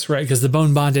bones, right? Because the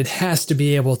bone bonded has to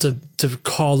be able to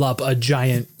call up a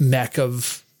giant mech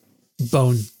of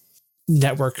bone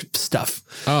network stuff.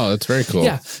 Oh, that's very cool.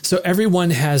 Yeah. So everyone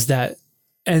has that.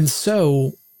 And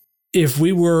so if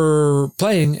we were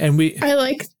playing and I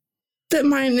like that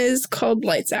mine is called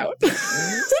Lights Out.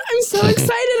 I'm so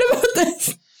excited about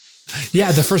this.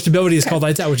 Yeah, the first ability is called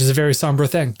Lights Out, which is a very somber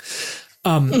thing.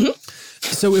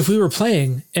 So if we were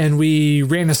playing and we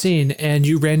ran a scene and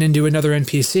you ran into another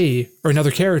NPC or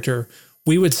another character,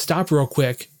 we would stop real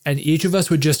quick and each of us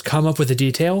would just come up with a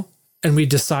detail and we'd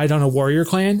decide on a warrior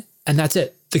clan, and that's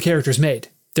it. The character's made.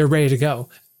 They're ready to go.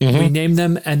 We name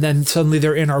them, and then suddenly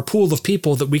they're in our pool of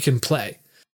people that we can play.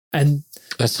 And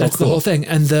that's cool. The whole thing.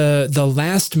 And the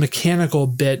last mechanical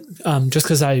bit, just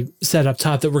because I said up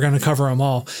top that we're going to cover them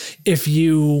all, if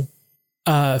you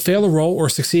fail a roll or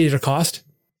succeed at a cost,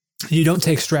 you don't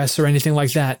take stress or anything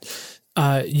like that.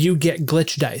 You get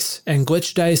glitch dice, and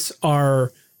glitch dice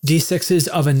are D6s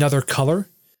of another color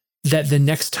that the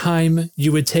next time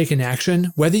you would take an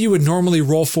action, whether you would normally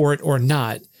roll for it or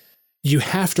not, you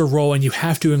have to roll and you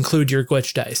have to include your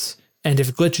glitch dice. And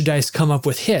if glitch dice come up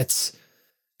with hits,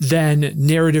 then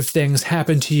narrative things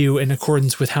happen to you in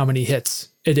accordance with how many hits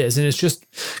it is. And it's just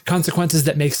consequences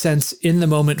that make sense in the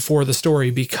moment for the story,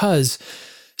 because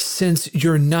since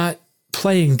you're not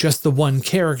playing just the one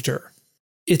character,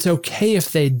 it's okay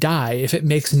if they die if it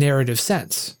makes narrative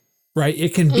sense, right?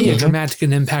 It can be a dramatic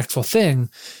and impactful thing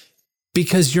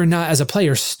because you're not, as a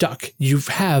player, stuck. You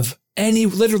have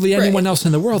literally anyone else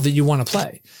in the world that you want to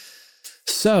play.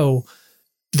 So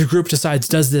the group decides,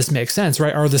 does this make sense,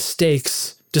 right? Are the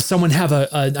stakes, does someone have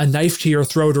a knife to your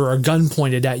throat or a gun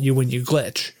pointed at you when you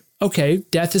glitch? Okay,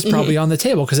 death is probably on the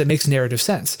table because it makes narrative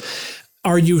sense.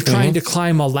 Are you trying to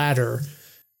climb a ladder,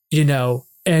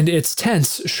 and it's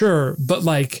tense, sure, but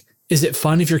like, is it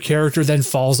fun if your character then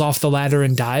falls off the ladder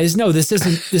and dies? No, this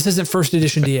isn't first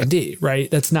edition D&D, right?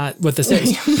 That's not what this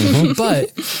is.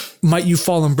 But might you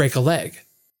fall and break a leg?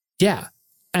 Yeah.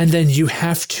 And then you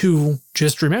have to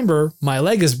just remember, my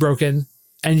leg is broken,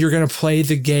 and you're going to play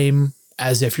the game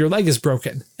as if your leg is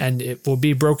broken, and it will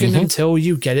be broken until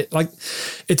you get it. Like,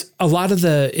 it's a lot of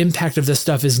the impact of this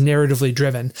stuff is narratively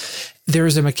driven. There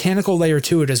is a mechanical layer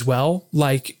to it as well.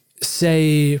 Like,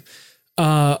 say,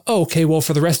 okay, well,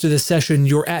 for the rest of this session,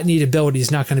 your at-need ability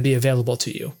is not going to be available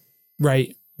to you,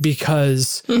 right?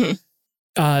 Because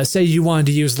say you wanted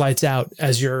to use Lights Out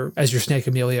as your Snake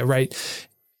Amelia, right?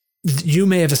 You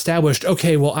may have established,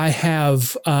 okay, well, I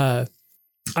have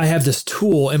this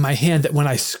tool in my hand that when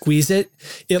I squeeze it,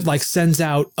 it like sends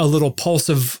out a little pulse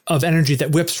of energy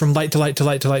that whips from light to light to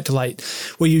light to light to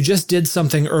light. Well, you just did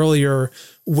something earlier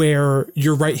where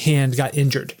your right hand got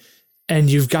injured and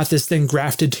you've got this thing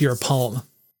grafted to your palm.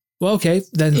 Well, okay,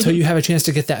 then until you have a chance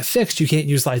to get that fixed, you can't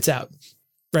use Lights Out.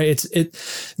 Right.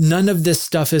 None of this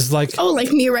stuff is like, oh,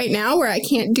 like me right now where I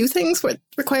can't do things with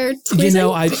required squeezing.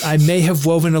 I may have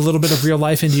woven a little bit of real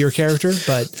life into your character,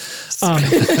 but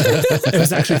it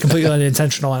was actually completely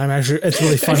unintentional. And it's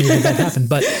really funny that happened.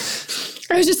 But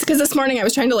I was just, because this morning I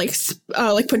was trying to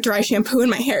like put dry shampoo in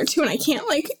my hair too. And I can't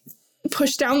like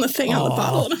push down the thing on the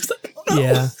bottle. And I was like, oh, no,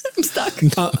 yeah, I'm stuck.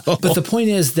 But the point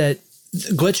is that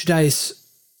glitch dice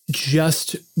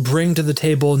just bring to the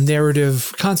table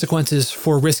narrative consequences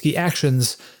for risky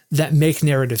actions that make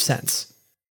narrative sense,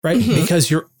 right?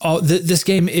 Because this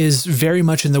game is very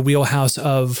much in the wheelhouse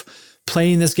of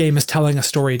playing this game as telling a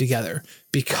story together,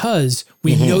 because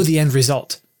we know the end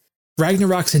result.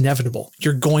 Ragnarok's inevitable.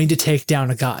 You're going to take down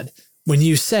a god. When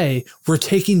you say we're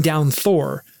taking down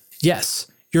Thor, yes,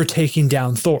 you're taking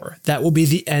down Thor. That will be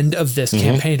the end of this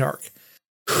campaign arc.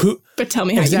 But tell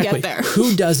me how you get there.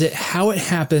 Who does it, how it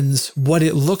happens, what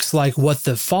it looks like, what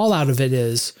the fallout of it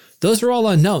is. Those are all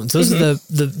unknowns. Those are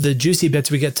the juicy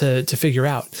bits we get to figure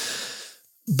out.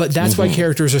 But that's why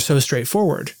characters are so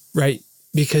straightforward, right?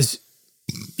 Because,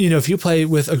 if you play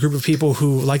with a group of people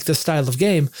who like this style of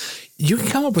game, you can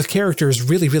come up with characters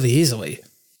really, really easily.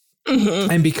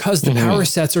 And because the power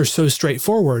sets are so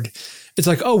straightforward, it's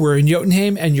like, oh, we're in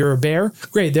Jotunheim and you're a bear.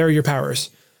 Great, there are your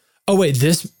powers. Oh, wait,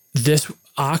 this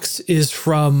ox is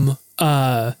from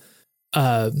Svartalfheim,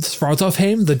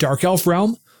 the Dark Elf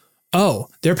realm. Oh,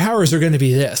 their powers are going to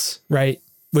be this, right?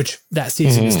 Which that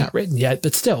season is not written yet,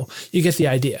 but still, you get the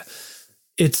idea.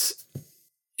 It's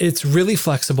really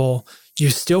flexible. You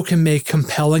still can make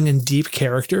compelling and deep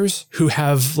characters who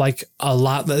have like a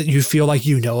lot that you feel like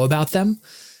you know about them,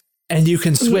 and you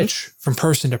can switch from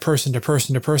person to person to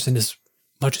person to person as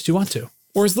much as you want to.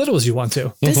 Or as little as you want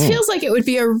to. This feels like it would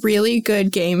be a really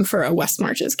good game for a West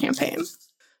Marches campaign,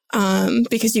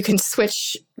 because you can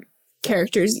switch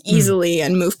characters easily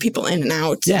and move people in and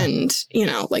out. Yeah. And,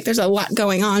 like there's a lot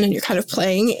going on and you're kind of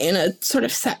playing in a sort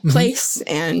of set place.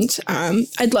 And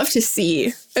I'd love to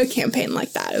see a campaign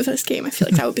like that of this game. I feel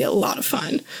like that would be a lot of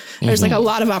fun. There's like a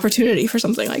lot of opportunity for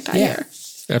something like that here.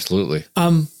 Absolutely.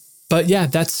 But yeah,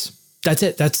 that's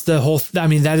it. That's the whole,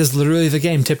 that is literally the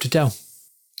game tip to toe.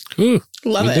 Ooh,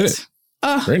 Love it.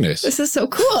 Oh, Very nice. this is so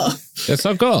cool. That's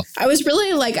so cool. I was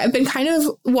really like, I've been kind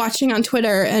of watching on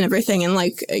Twitter and everything and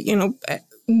like,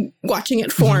 watching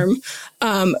it form,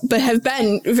 but have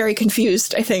been very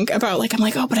confused, I think, about like, I'm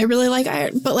like, oh, but I really like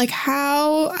Iron, but like,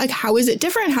 how is it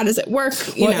different? How does it work?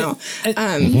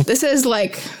 This is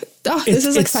like, this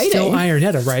is exciting. It's still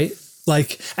Ironetta, right?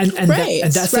 Like, and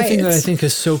that's the thing that I think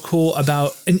is so cool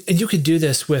about, and you could do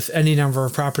this with any number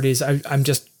of properties. I'm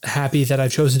just happy that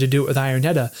I've chosen to do it with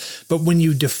Ironetta. But when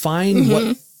you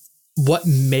define what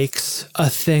makes a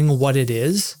thing what it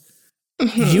is,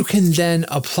 you can then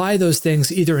apply those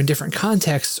things either in different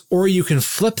contexts, or you can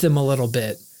flip them a little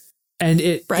bit, and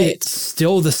it's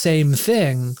still the same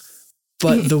thing,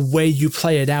 but the way you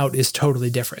play it out is totally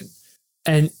different.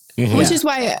 And which is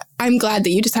why I'm glad that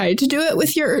you decided to do it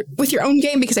with your own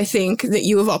game, because I think that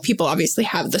you of all people obviously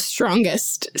have the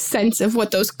strongest sense of what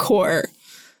those core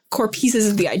pieces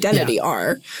of the identity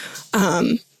are.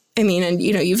 I mean, and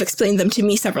you've explained them to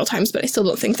me several times, but I still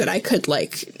don't think that I could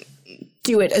like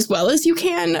do it as well as you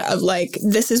can, of like,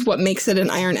 this is what makes it an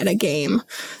Ironetta game.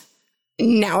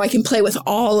 Now I can play with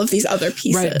all of these other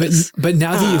pieces. Right, but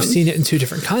now that you've seen it in two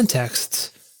different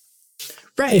contexts,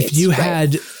 if you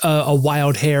had a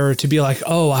wild hair to be like,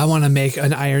 oh, I want to make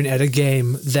an Ironetta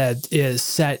game that is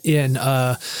set in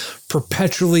a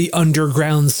perpetually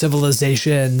underground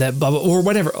civilization that blah, blah, or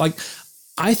whatever, like,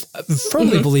 I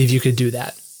firmly believe you could do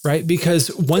that, right? Because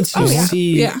once you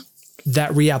see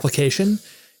that reapplication,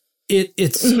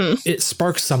 it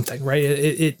sparks something, right?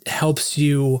 It helps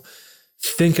you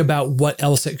think about what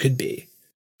else it could be.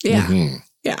 Yeah.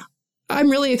 Yeah. I'm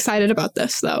really excited about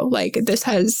this though. Like, this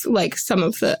has like some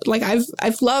of the, like,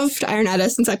 I've loved Ironetta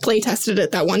since I play tested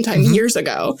it that one time years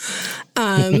ago.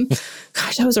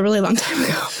 Gosh, that was a really long time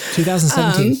ago.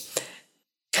 2017.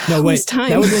 No, wait,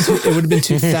 time. It would have been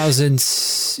 2000.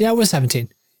 Yeah, it was 17.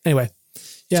 Anyway.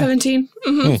 Yeah. 17.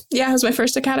 Yeah, it was my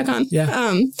first Acadecon.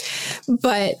 Yeah.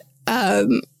 But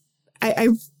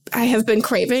I have been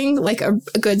craving like a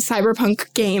good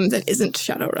cyberpunk game that isn't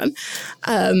Shadowrun.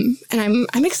 And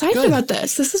I'm excited about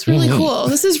this. This is really cool.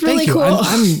 This is really cool.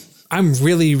 I'm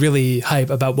really, really hype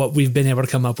about what we've been able to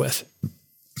come up with.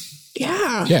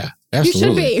 Yeah. Yeah,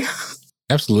 absolutely. You should be.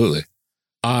 Absolutely.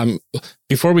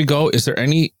 Before we go, is there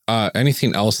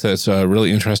anything else that's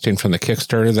really interesting from the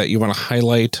Kickstarter that you want to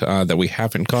highlight that we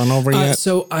haven't gone over yet?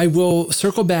 So I will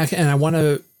circle back, and I want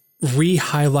to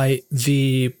re-highlight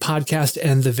the podcast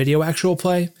and the video actual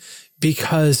play,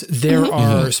 because there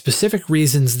are specific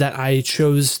reasons that I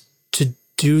chose to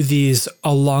do these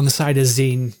alongside a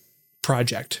zine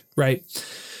project, right?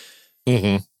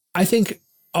 I think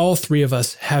all three of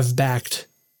us have backed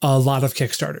a lot of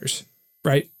Kickstarters,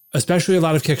 right? Especially a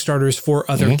lot of Kickstarters for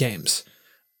other games.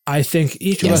 I think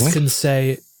each of us can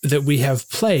say that we have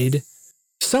played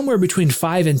somewhere between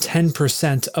 5 and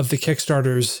 10% of the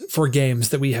Kickstarters for games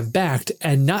that we have backed,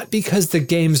 and not because the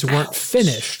games weren't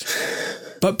finished,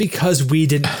 but because we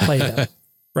didn't play them,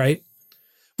 right?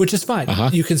 Which is fine.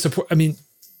 You can support, I mean,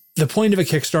 the point of a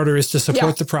Kickstarter is to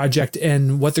support the project,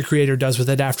 and what the creator does with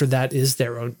it after that is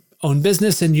their own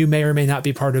business, and you may or may not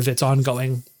be part of its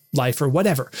ongoing life or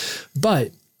whatever.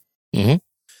 But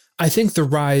I think the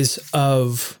rise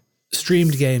of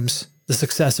streamed games, the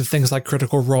success of things like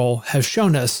Critical Role, has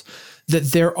shown us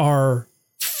that there are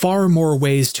far more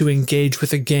ways to engage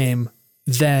with a game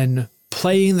than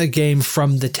playing the game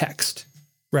from the text,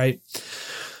 right?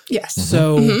 Yes.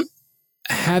 So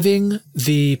having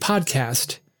the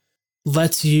podcast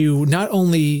lets you not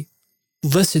only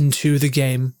listen to the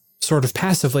game sort of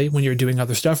passively when you're doing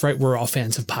other stuff, right? We're all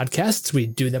fans of podcasts. We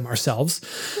do them ourselves.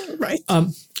 Right.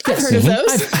 I've heard of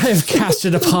those. I've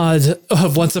casted a pod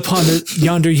of once upon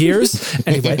yonder years.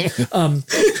 Anyway.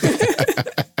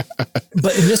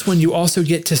 But in this one, you also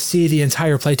get to see the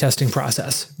entire playtesting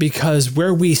process, because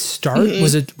where we started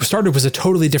was a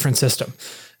totally different system.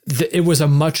 It was a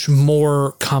much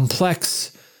more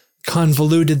complex,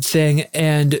 convoluted thing.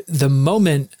 And the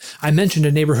moment I mentioned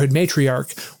a neighborhood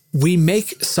matriarch, we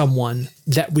make someone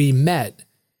that we met,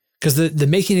 because the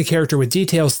making a character with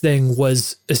details thing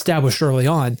was established early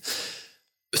on.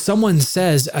 Someone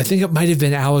says, I think it might have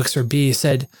been Alex or B,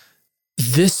 said,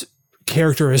 this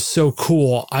character is so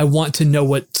cool, I want to know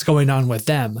what's going on with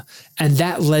them. And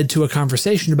that led to a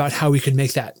conversation about how we could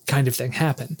make that kind of thing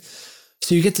happen.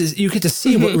 So you get to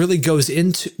see what really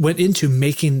went into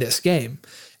making this game.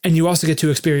 And you also get to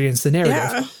experience the narrative.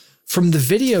 Yeah. From the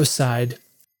video side,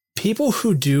 people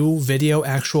who do video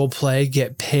actual play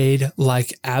get paid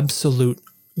like absolute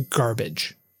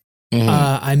garbage,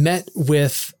 I met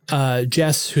with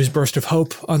Jess, who's Burst of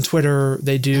Hope on Twitter.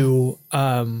 They do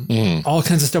all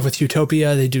kinds of stuff with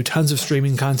Utopia. They do tons of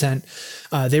streaming content.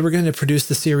 They were going to produce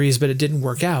the series, but it didn't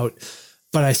work out.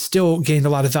 But I still gained a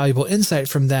lot of valuable insight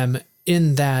from them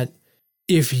in that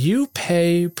if you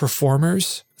pay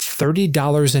performers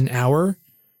 $30 an hour,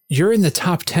 you're in the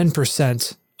top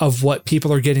 10% of what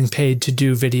people are getting paid to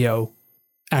do video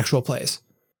actual plays.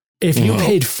 If you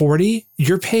paid 40,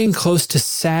 you're paying close to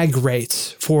SAG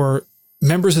rates for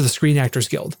members of the Screen Actors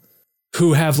Guild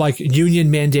who have like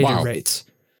union mandated rates.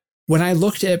 When I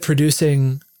looked at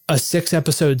producing a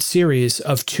 6-episode series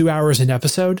of 2 hours an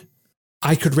episode,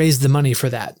 I could raise the money for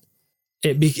that.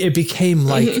 It became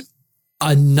like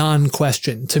a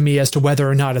non-question to me as to whether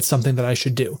or not it's something that I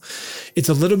should do. It's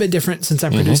a little bit different since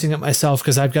I'm producing it myself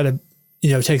because I've got to,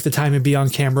 take the time and be on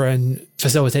camera and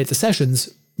facilitate the sessions,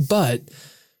 but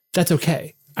that's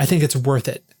okay. I think it's worth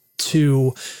it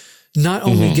to not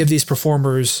only give these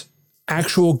performers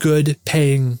actual good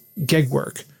paying gig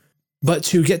work, but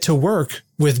to get to work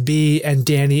with B and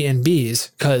Danny and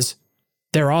Bees because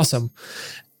they're awesome.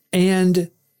 And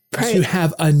to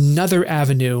have another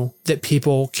avenue that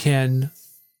people can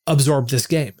absorb this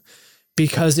game.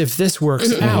 Because if this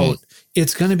works out,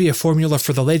 it's going to be a formula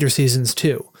for the later seasons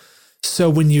too.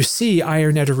 So when you see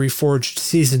Iron Edda Reforged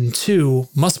Season 2,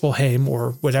 Muspelheim,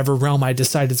 or whatever realm I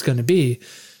decide it's going to be,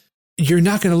 you're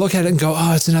not going to look at it and go,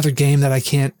 oh, it's another game that I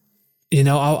can't,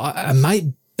 I might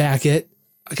back it.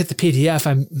 I'll get the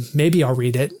PDF. Maybe I'll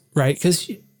read it, right? Because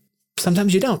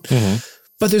sometimes you don't.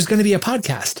 But there's going to be a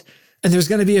podcast and there's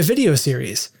going to be a video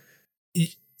series.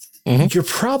 You're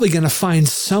probably going to find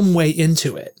some way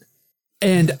into it.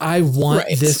 And I want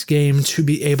this game to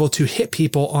be able to hit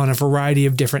people on a variety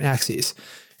of different axes.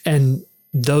 And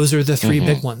those are the 3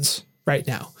 big ones right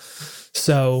now.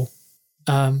 So,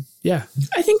 yeah.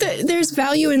 I think that there's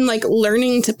value in like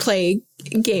learning to play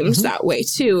games that way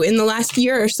too. In the last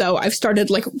year or so, I've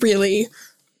started like really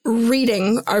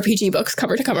reading RPG books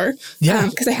cover to cover. Yeah.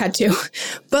 Because I had to.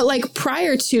 But like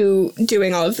prior to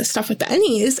doing all of this stuff with the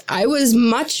Ennies, I was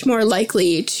much more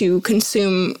likely to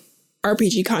consume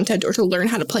RPG content or to learn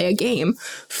how to play a game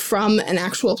from an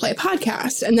actual play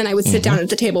podcast. And then I would sit down at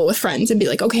the table with friends and be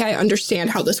like, okay, I understand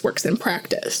how this works in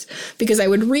practice, because I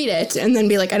would read it and then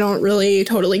be like, I don't really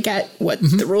totally get what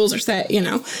the rules are set, and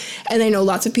I know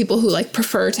lots of people who like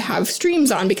prefer to have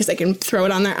streams on because they can throw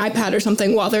it on their iPad or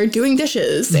something while they're doing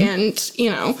dishes. And,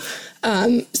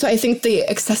 so I think the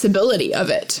accessibility of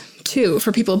it too,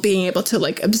 for people being able to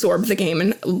like absorb the game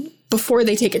and before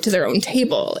they take it to their own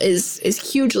table is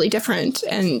hugely different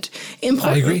and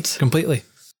important. I agree completely.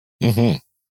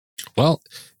 Well,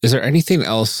 is there anything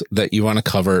else that you want to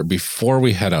cover before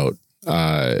we head out?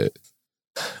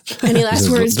 Any last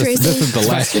words, Tracy? This is the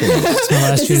last chance. It's my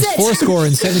last chance.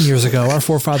 407 years ago, our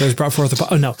forefathers brought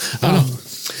forth I know.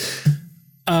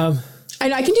 I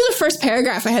can do the first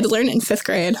paragraph. I had to learn it in 5th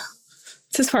grade.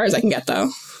 It's as far as I can get,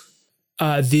 though.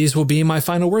 These will be my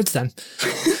final words then.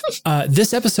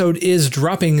 This episode is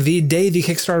dropping the day the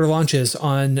Kickstarter launches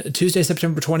on Tuesday,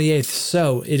 September 28th.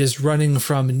 So it is running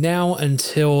from now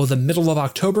until the middle of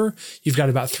October. You've got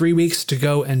about 3 weeks to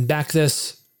go and back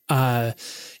this.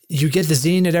 You get the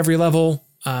zine at every level.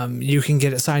 You can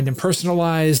get it signed and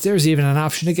personalized. There's even an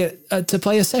option to get to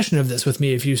play a session of this with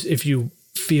me if you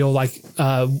feel like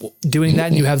doing that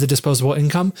and you have the disposable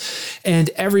income.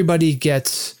 And everybody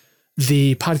gets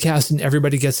the podcast and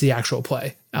everybody gets the actual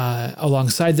play.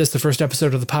 Alongside this, the first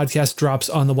episode of the podcast drops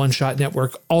on the One Shot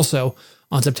Network also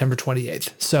on September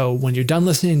 28th. So when you're done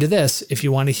listening to this, if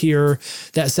you want to hear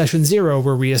that session 0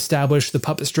 where we establish the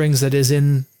puppet strings that is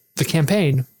in the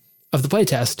campaign of the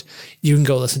playtest, you can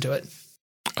go listen to it.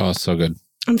 Oh, so good.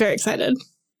 I'm very excited.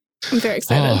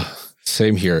 Oh,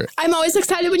 same here. I'm always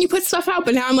excited when you put stuff out,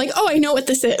 but now I'm like, oh, I know what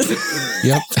this is.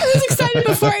 Yep. I was excited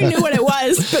before I knew what it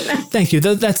was. But now, thank you.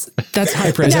 That's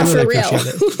high praise. I really appreciate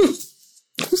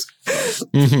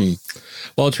it.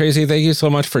 Well, Tracy, thank you so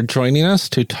much for joining us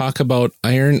to talk about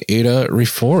Iron Edda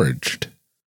Reforged.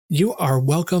 You are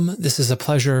welcome. This is a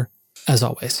pleasure, as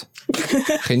always.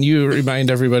 Can you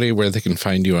remind everybody where they can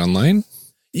find you online?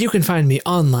 You can find me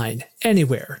online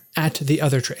anywhere at The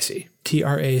Other Tracy,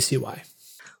 Tracy.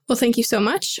 Well, thank you so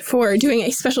much for doing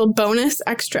a special bonus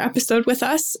extra episode with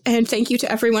us. And thank you to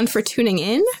everyone for tuning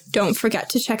in. Don't forget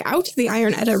to check out the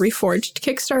Iron Edda Reforged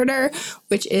Kickstarter,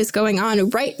 which is going on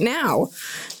right now.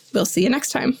 We'll see you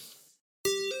next time.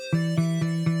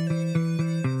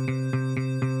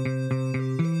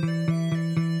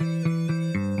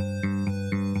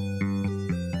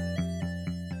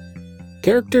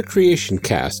 Character Creation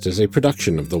Cast is a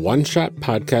production of the One Shot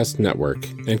Podcast Network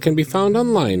and can be found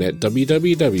online at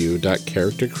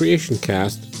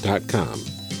www.charactercreationcast.com.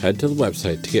 Head to the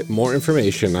website to get more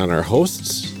information on our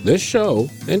hosts, this show,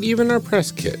 and even our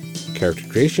press kit. Character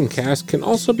Creation Cast can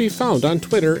also be found on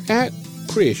Twitter at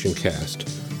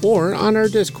CreationCast or on our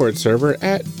Discord server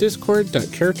at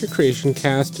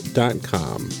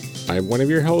discord.charactercreationcast.com. I'm one of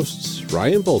your hosts,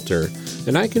 Ryan Bolter,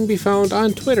 and I can be found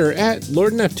on Twitter at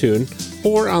Lord Neptune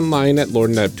or online at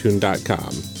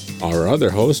lordneptune.com. Our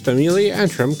other host, Amelia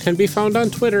Antrim, can be found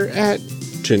on Twitter at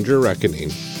Ginger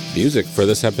Reckoning. Music for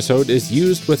this episode is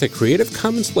used with a Creative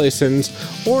Commons license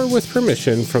or with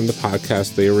permission from the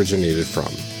podcast they originated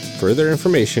from. Further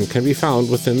information can be found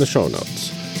within the show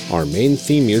notes. Our main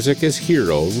theme music is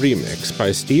Hero Remix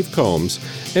by Steve Combs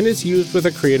and is used with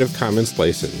a Creative Commons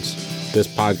license. This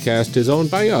podcast is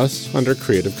owned by us under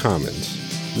Creative Commons.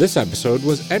 This episode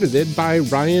was edited by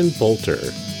Ryan Bolter.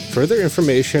 Further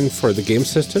information for the game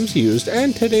systems used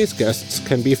and today's guests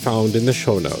can be found in the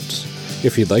show notes.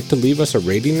 If you'd like to leave us a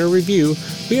rating or review,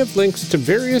 we have links to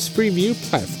various review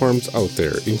platforms out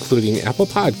there, including Apple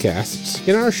Podcasts,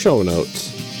 in our show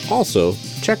notes. Also,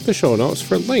 check the show notes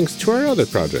for links to our other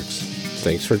projects.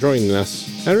 Thanks for joining us,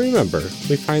 and remember,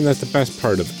 we find that the best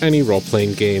part of any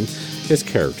role-playing game is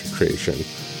character creation.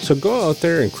 So go out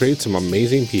there and create some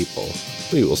amazing people.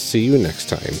 We will see you next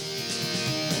time.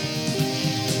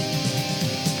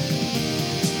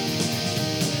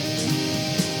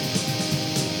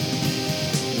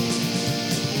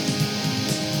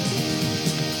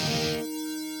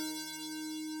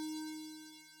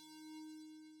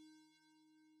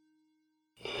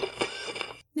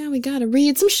 Now we gotta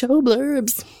read some show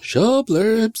blurbs. Show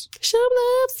blurbs. Show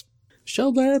blurbs.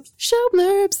 Show blurbs. Show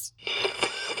blurbs.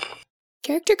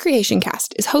 Character Creation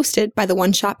Cast is hosted by the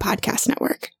One Shot Podcast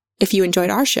Network. If you enjoyed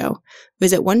our show,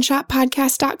 visit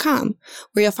oneshotpodcast.com,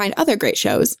 where you'll find other great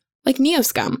shows like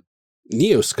Neoscum.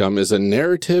 Neoscum is a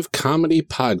narrative comedy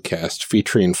podcast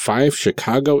featuring 5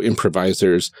 Chicago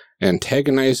improvisers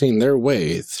antagonizing their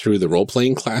way through the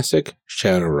role-playing classic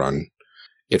Shadowrun.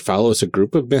 It follows a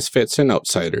group of misfits and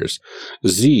outsiders: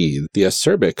 Z, the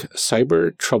acerbic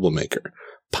cyber troublemaker;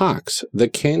 Pox, the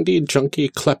candy junkie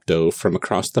klepto from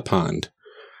across the pond;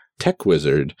 Tech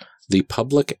Wizard, the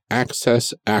public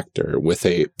access actor with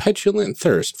a petulant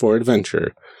thirst for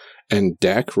adventure; and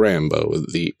Dak Rambo,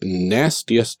 the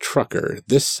nastiest trucker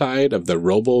this side of the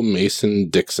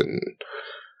Robo-Mason-Dixon.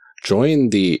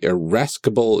 Join the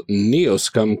irascible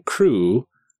Neoscum crew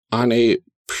on a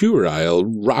puerile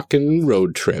rockin'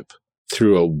 road trip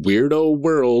through a weirdo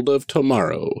world of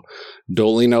tomorrow,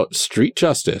 doling out street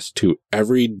justice to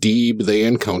every deeb they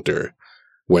encounter,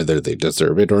 whether they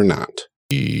deserve it or not.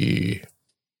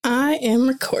 I am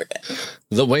recording.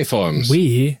 The waveforms.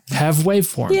 We have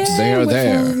waveforms. Yay, They are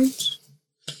there. waveforms.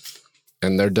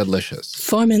 And they're delicious.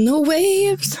 Forming the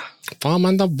waves.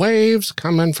 Forming the waves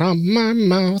coming from my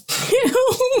mouth.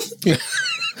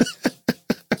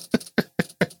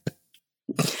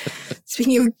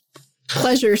 Speaking of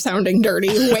pleasure sounding dirty,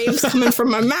 waves coming from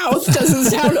my mouth doesn't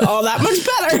sound all that much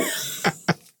better.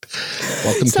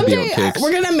 Welcome Someday to the Outtakes.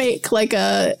 we're gonna make like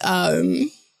a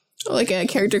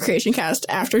character creation cast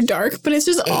after dark, but it's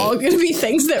just all gonna be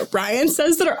things that Ryan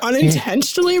says that are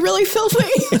unintentionally really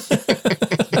filthy.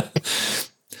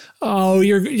 Oh,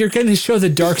 you're going to show the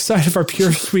dark side of our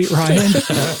pure sweet Ryan.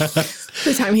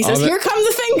 The time he says, "Here come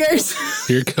the fingers."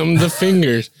 Here come the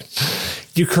fingers.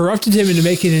 You corrupted him into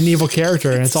making an evil character,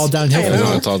 and it's all downhill. I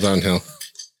know. No, it's all downhill.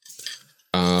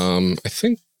 I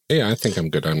think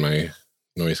I'm good on my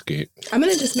noise gate. I'm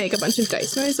gonna just make a bunch of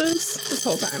dice noises this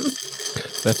whole time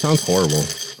That sounds horrible.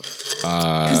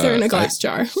 because they're in a glass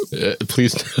jar.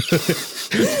 Please.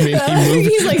 Maybe move,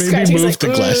 He's like maybe scratching. He's move like, the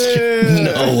glass.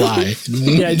 No, why?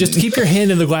 Yeah, just keep your hand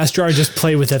in the glass jar and just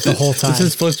play with it the whole time. This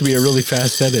is supposed to be a really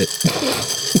fast edit.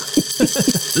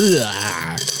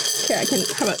 Okay, I can.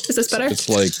 How about? Is this better? It's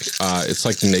like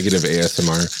negative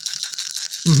ASMR.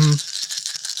 Mm-hmm.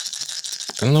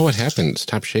 I don't know what happened.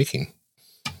 Stop shaking.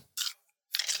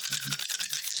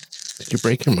 Did you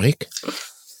break your mic?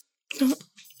 No.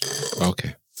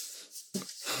 Okay.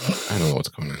 I don't know what's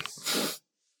going on.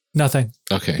 Nothing.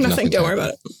 Okay. Nothing. Don't worry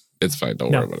about it. It's fine.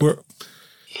 Don't No, worry about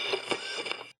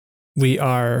we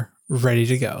are ready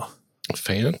to go. it.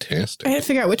 Fantastic. I had to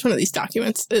figure out which one of these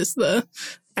documents is the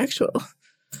actual. All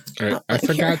right. I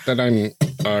forgot that I'm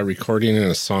recording in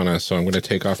a sauna, so I'm going to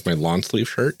take off my lawn sleeve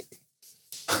shirt.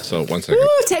 So 1 second. Woo,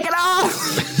 take it off.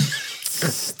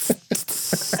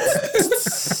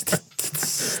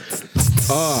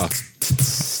 Oh.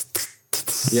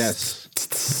 Yes.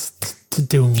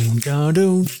 Doom, da,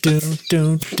 doom, doom,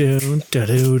 doom, doom, da,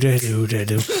 doo, da, doo, da,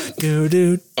 doo, doo, doo,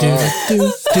 doo, doo,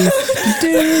 doo,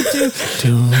 doo,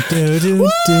 doo, doo,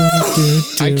 doo.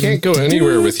 I can't go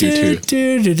anywhere with you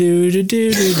two.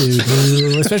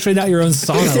 Especially not your own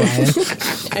song, Ryan.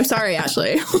 I'm sorry,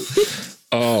 Ashley.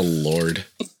 Oh, Lord.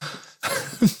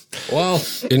 Well,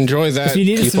 enjoy that, If you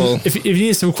needed people. some, if you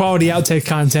needed some quality outtake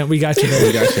content, we got you there.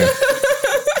 We got you.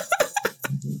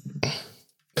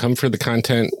 Come for the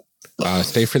content.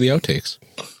 Stay for the outtakes.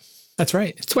 That's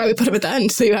right. That's why we put them at the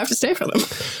end, so you have to stay for them.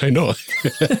 I know.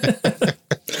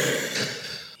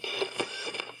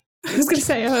 I was gonna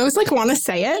say, I always like want to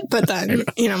say it, but then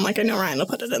I'm like, I know Ryan will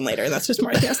put it in later. That's just more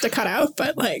he has to cut out.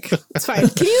 But like, it's fine.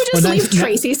 Can you just leave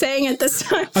Tracy saying it this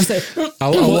time? I was like,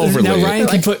 I'll overlay now it. Ryan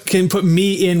can put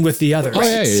me in with the others. Oh,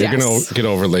 yeah, you're going to get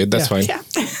overlaid. That's fine. Yeah.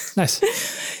 Nice.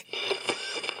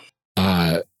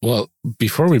 Well,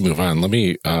 before we move on, let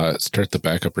me start the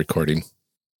backup recording.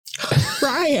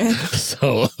 Ryan.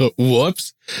 So,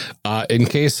 whoops. In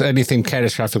case anything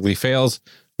catastrophically fails,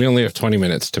 we only have 20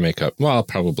 minutes to make up. Well,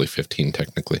 probably 15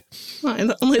 technically.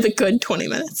 Well, only the good 20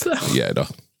 minutes, though. Yeah, I know.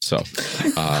 So,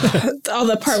 all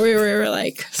the part where we were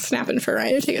like snapping for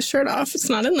Ryan to take his shirt off, it's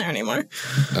not in there anymore.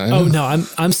 Oh no,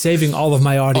 I'm saving all of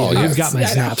my audio. Oh, yeah. You've got my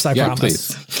snaps, I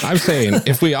promise. Please. I'm saying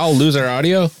if we all lose our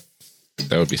audio,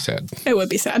 that would be sad. It would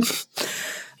be sad.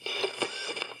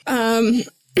 No,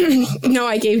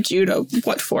 I gave Jude a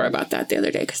what for about that the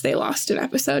other day because they lost an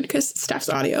episode because Steph's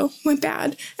audio went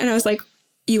bad. And I was like,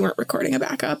 you weren't recording a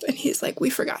backup. And he's like,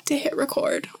 we forgot to hit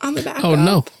record on the backup. Oh,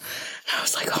 no. And I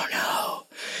was like, oh, no.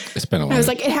 It's been a while. I was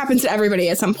like, it happens to everybody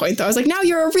at some point, though. I was like, now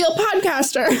you're a real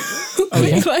podcaster. Oh,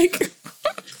 yeah? Like,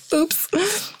 oops.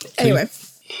 Anyway.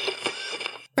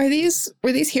 Were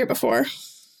these here before?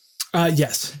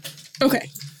 Yes. Okay.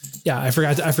 Yeah, I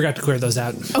forgot to clear those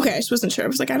out. Okay, I just wasn't sure. I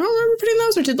was like, I don't remember putting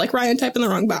those, or did like Ryan type in the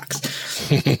wrong box?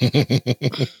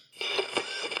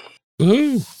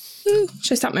 Ooh.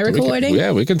 Should I stop my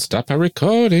recording? We can stop our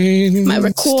recording. My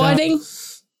recording.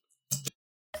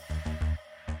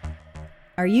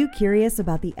 Are you curious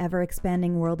about the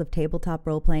ever-expanding world of tabletop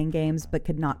role-playing games but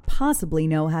could not possibly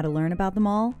know how to learn about them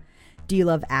all? Do you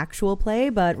love actual play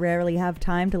but rarely have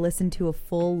time to listen to a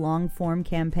full long-form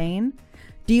campaign?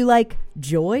 Do you like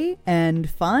joy and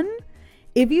fun?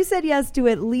 If you said yes to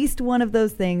at least one of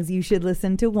those things, you should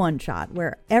listen to One Shot,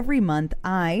 where every month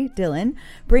I, Dylan,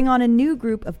 bring on a new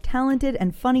group of talented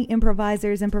and funny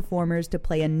improvisers and performers to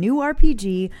play a new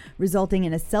RPG, resulting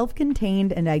in a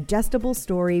self-contained and digestible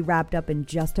story wrapped up in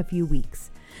just a few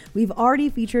weeks. We've already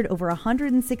featured over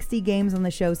 160 games on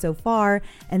the show so far,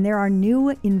 and there are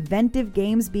new inventive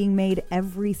games being made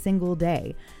every single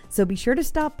day. So be sure to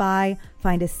stop by,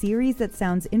 find a series that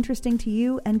sounds interesting to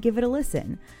you, and give it a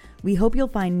listen. We hope you'll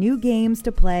find new games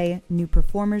to play, new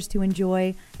performers to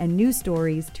enjoy, and new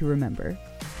stories to remember.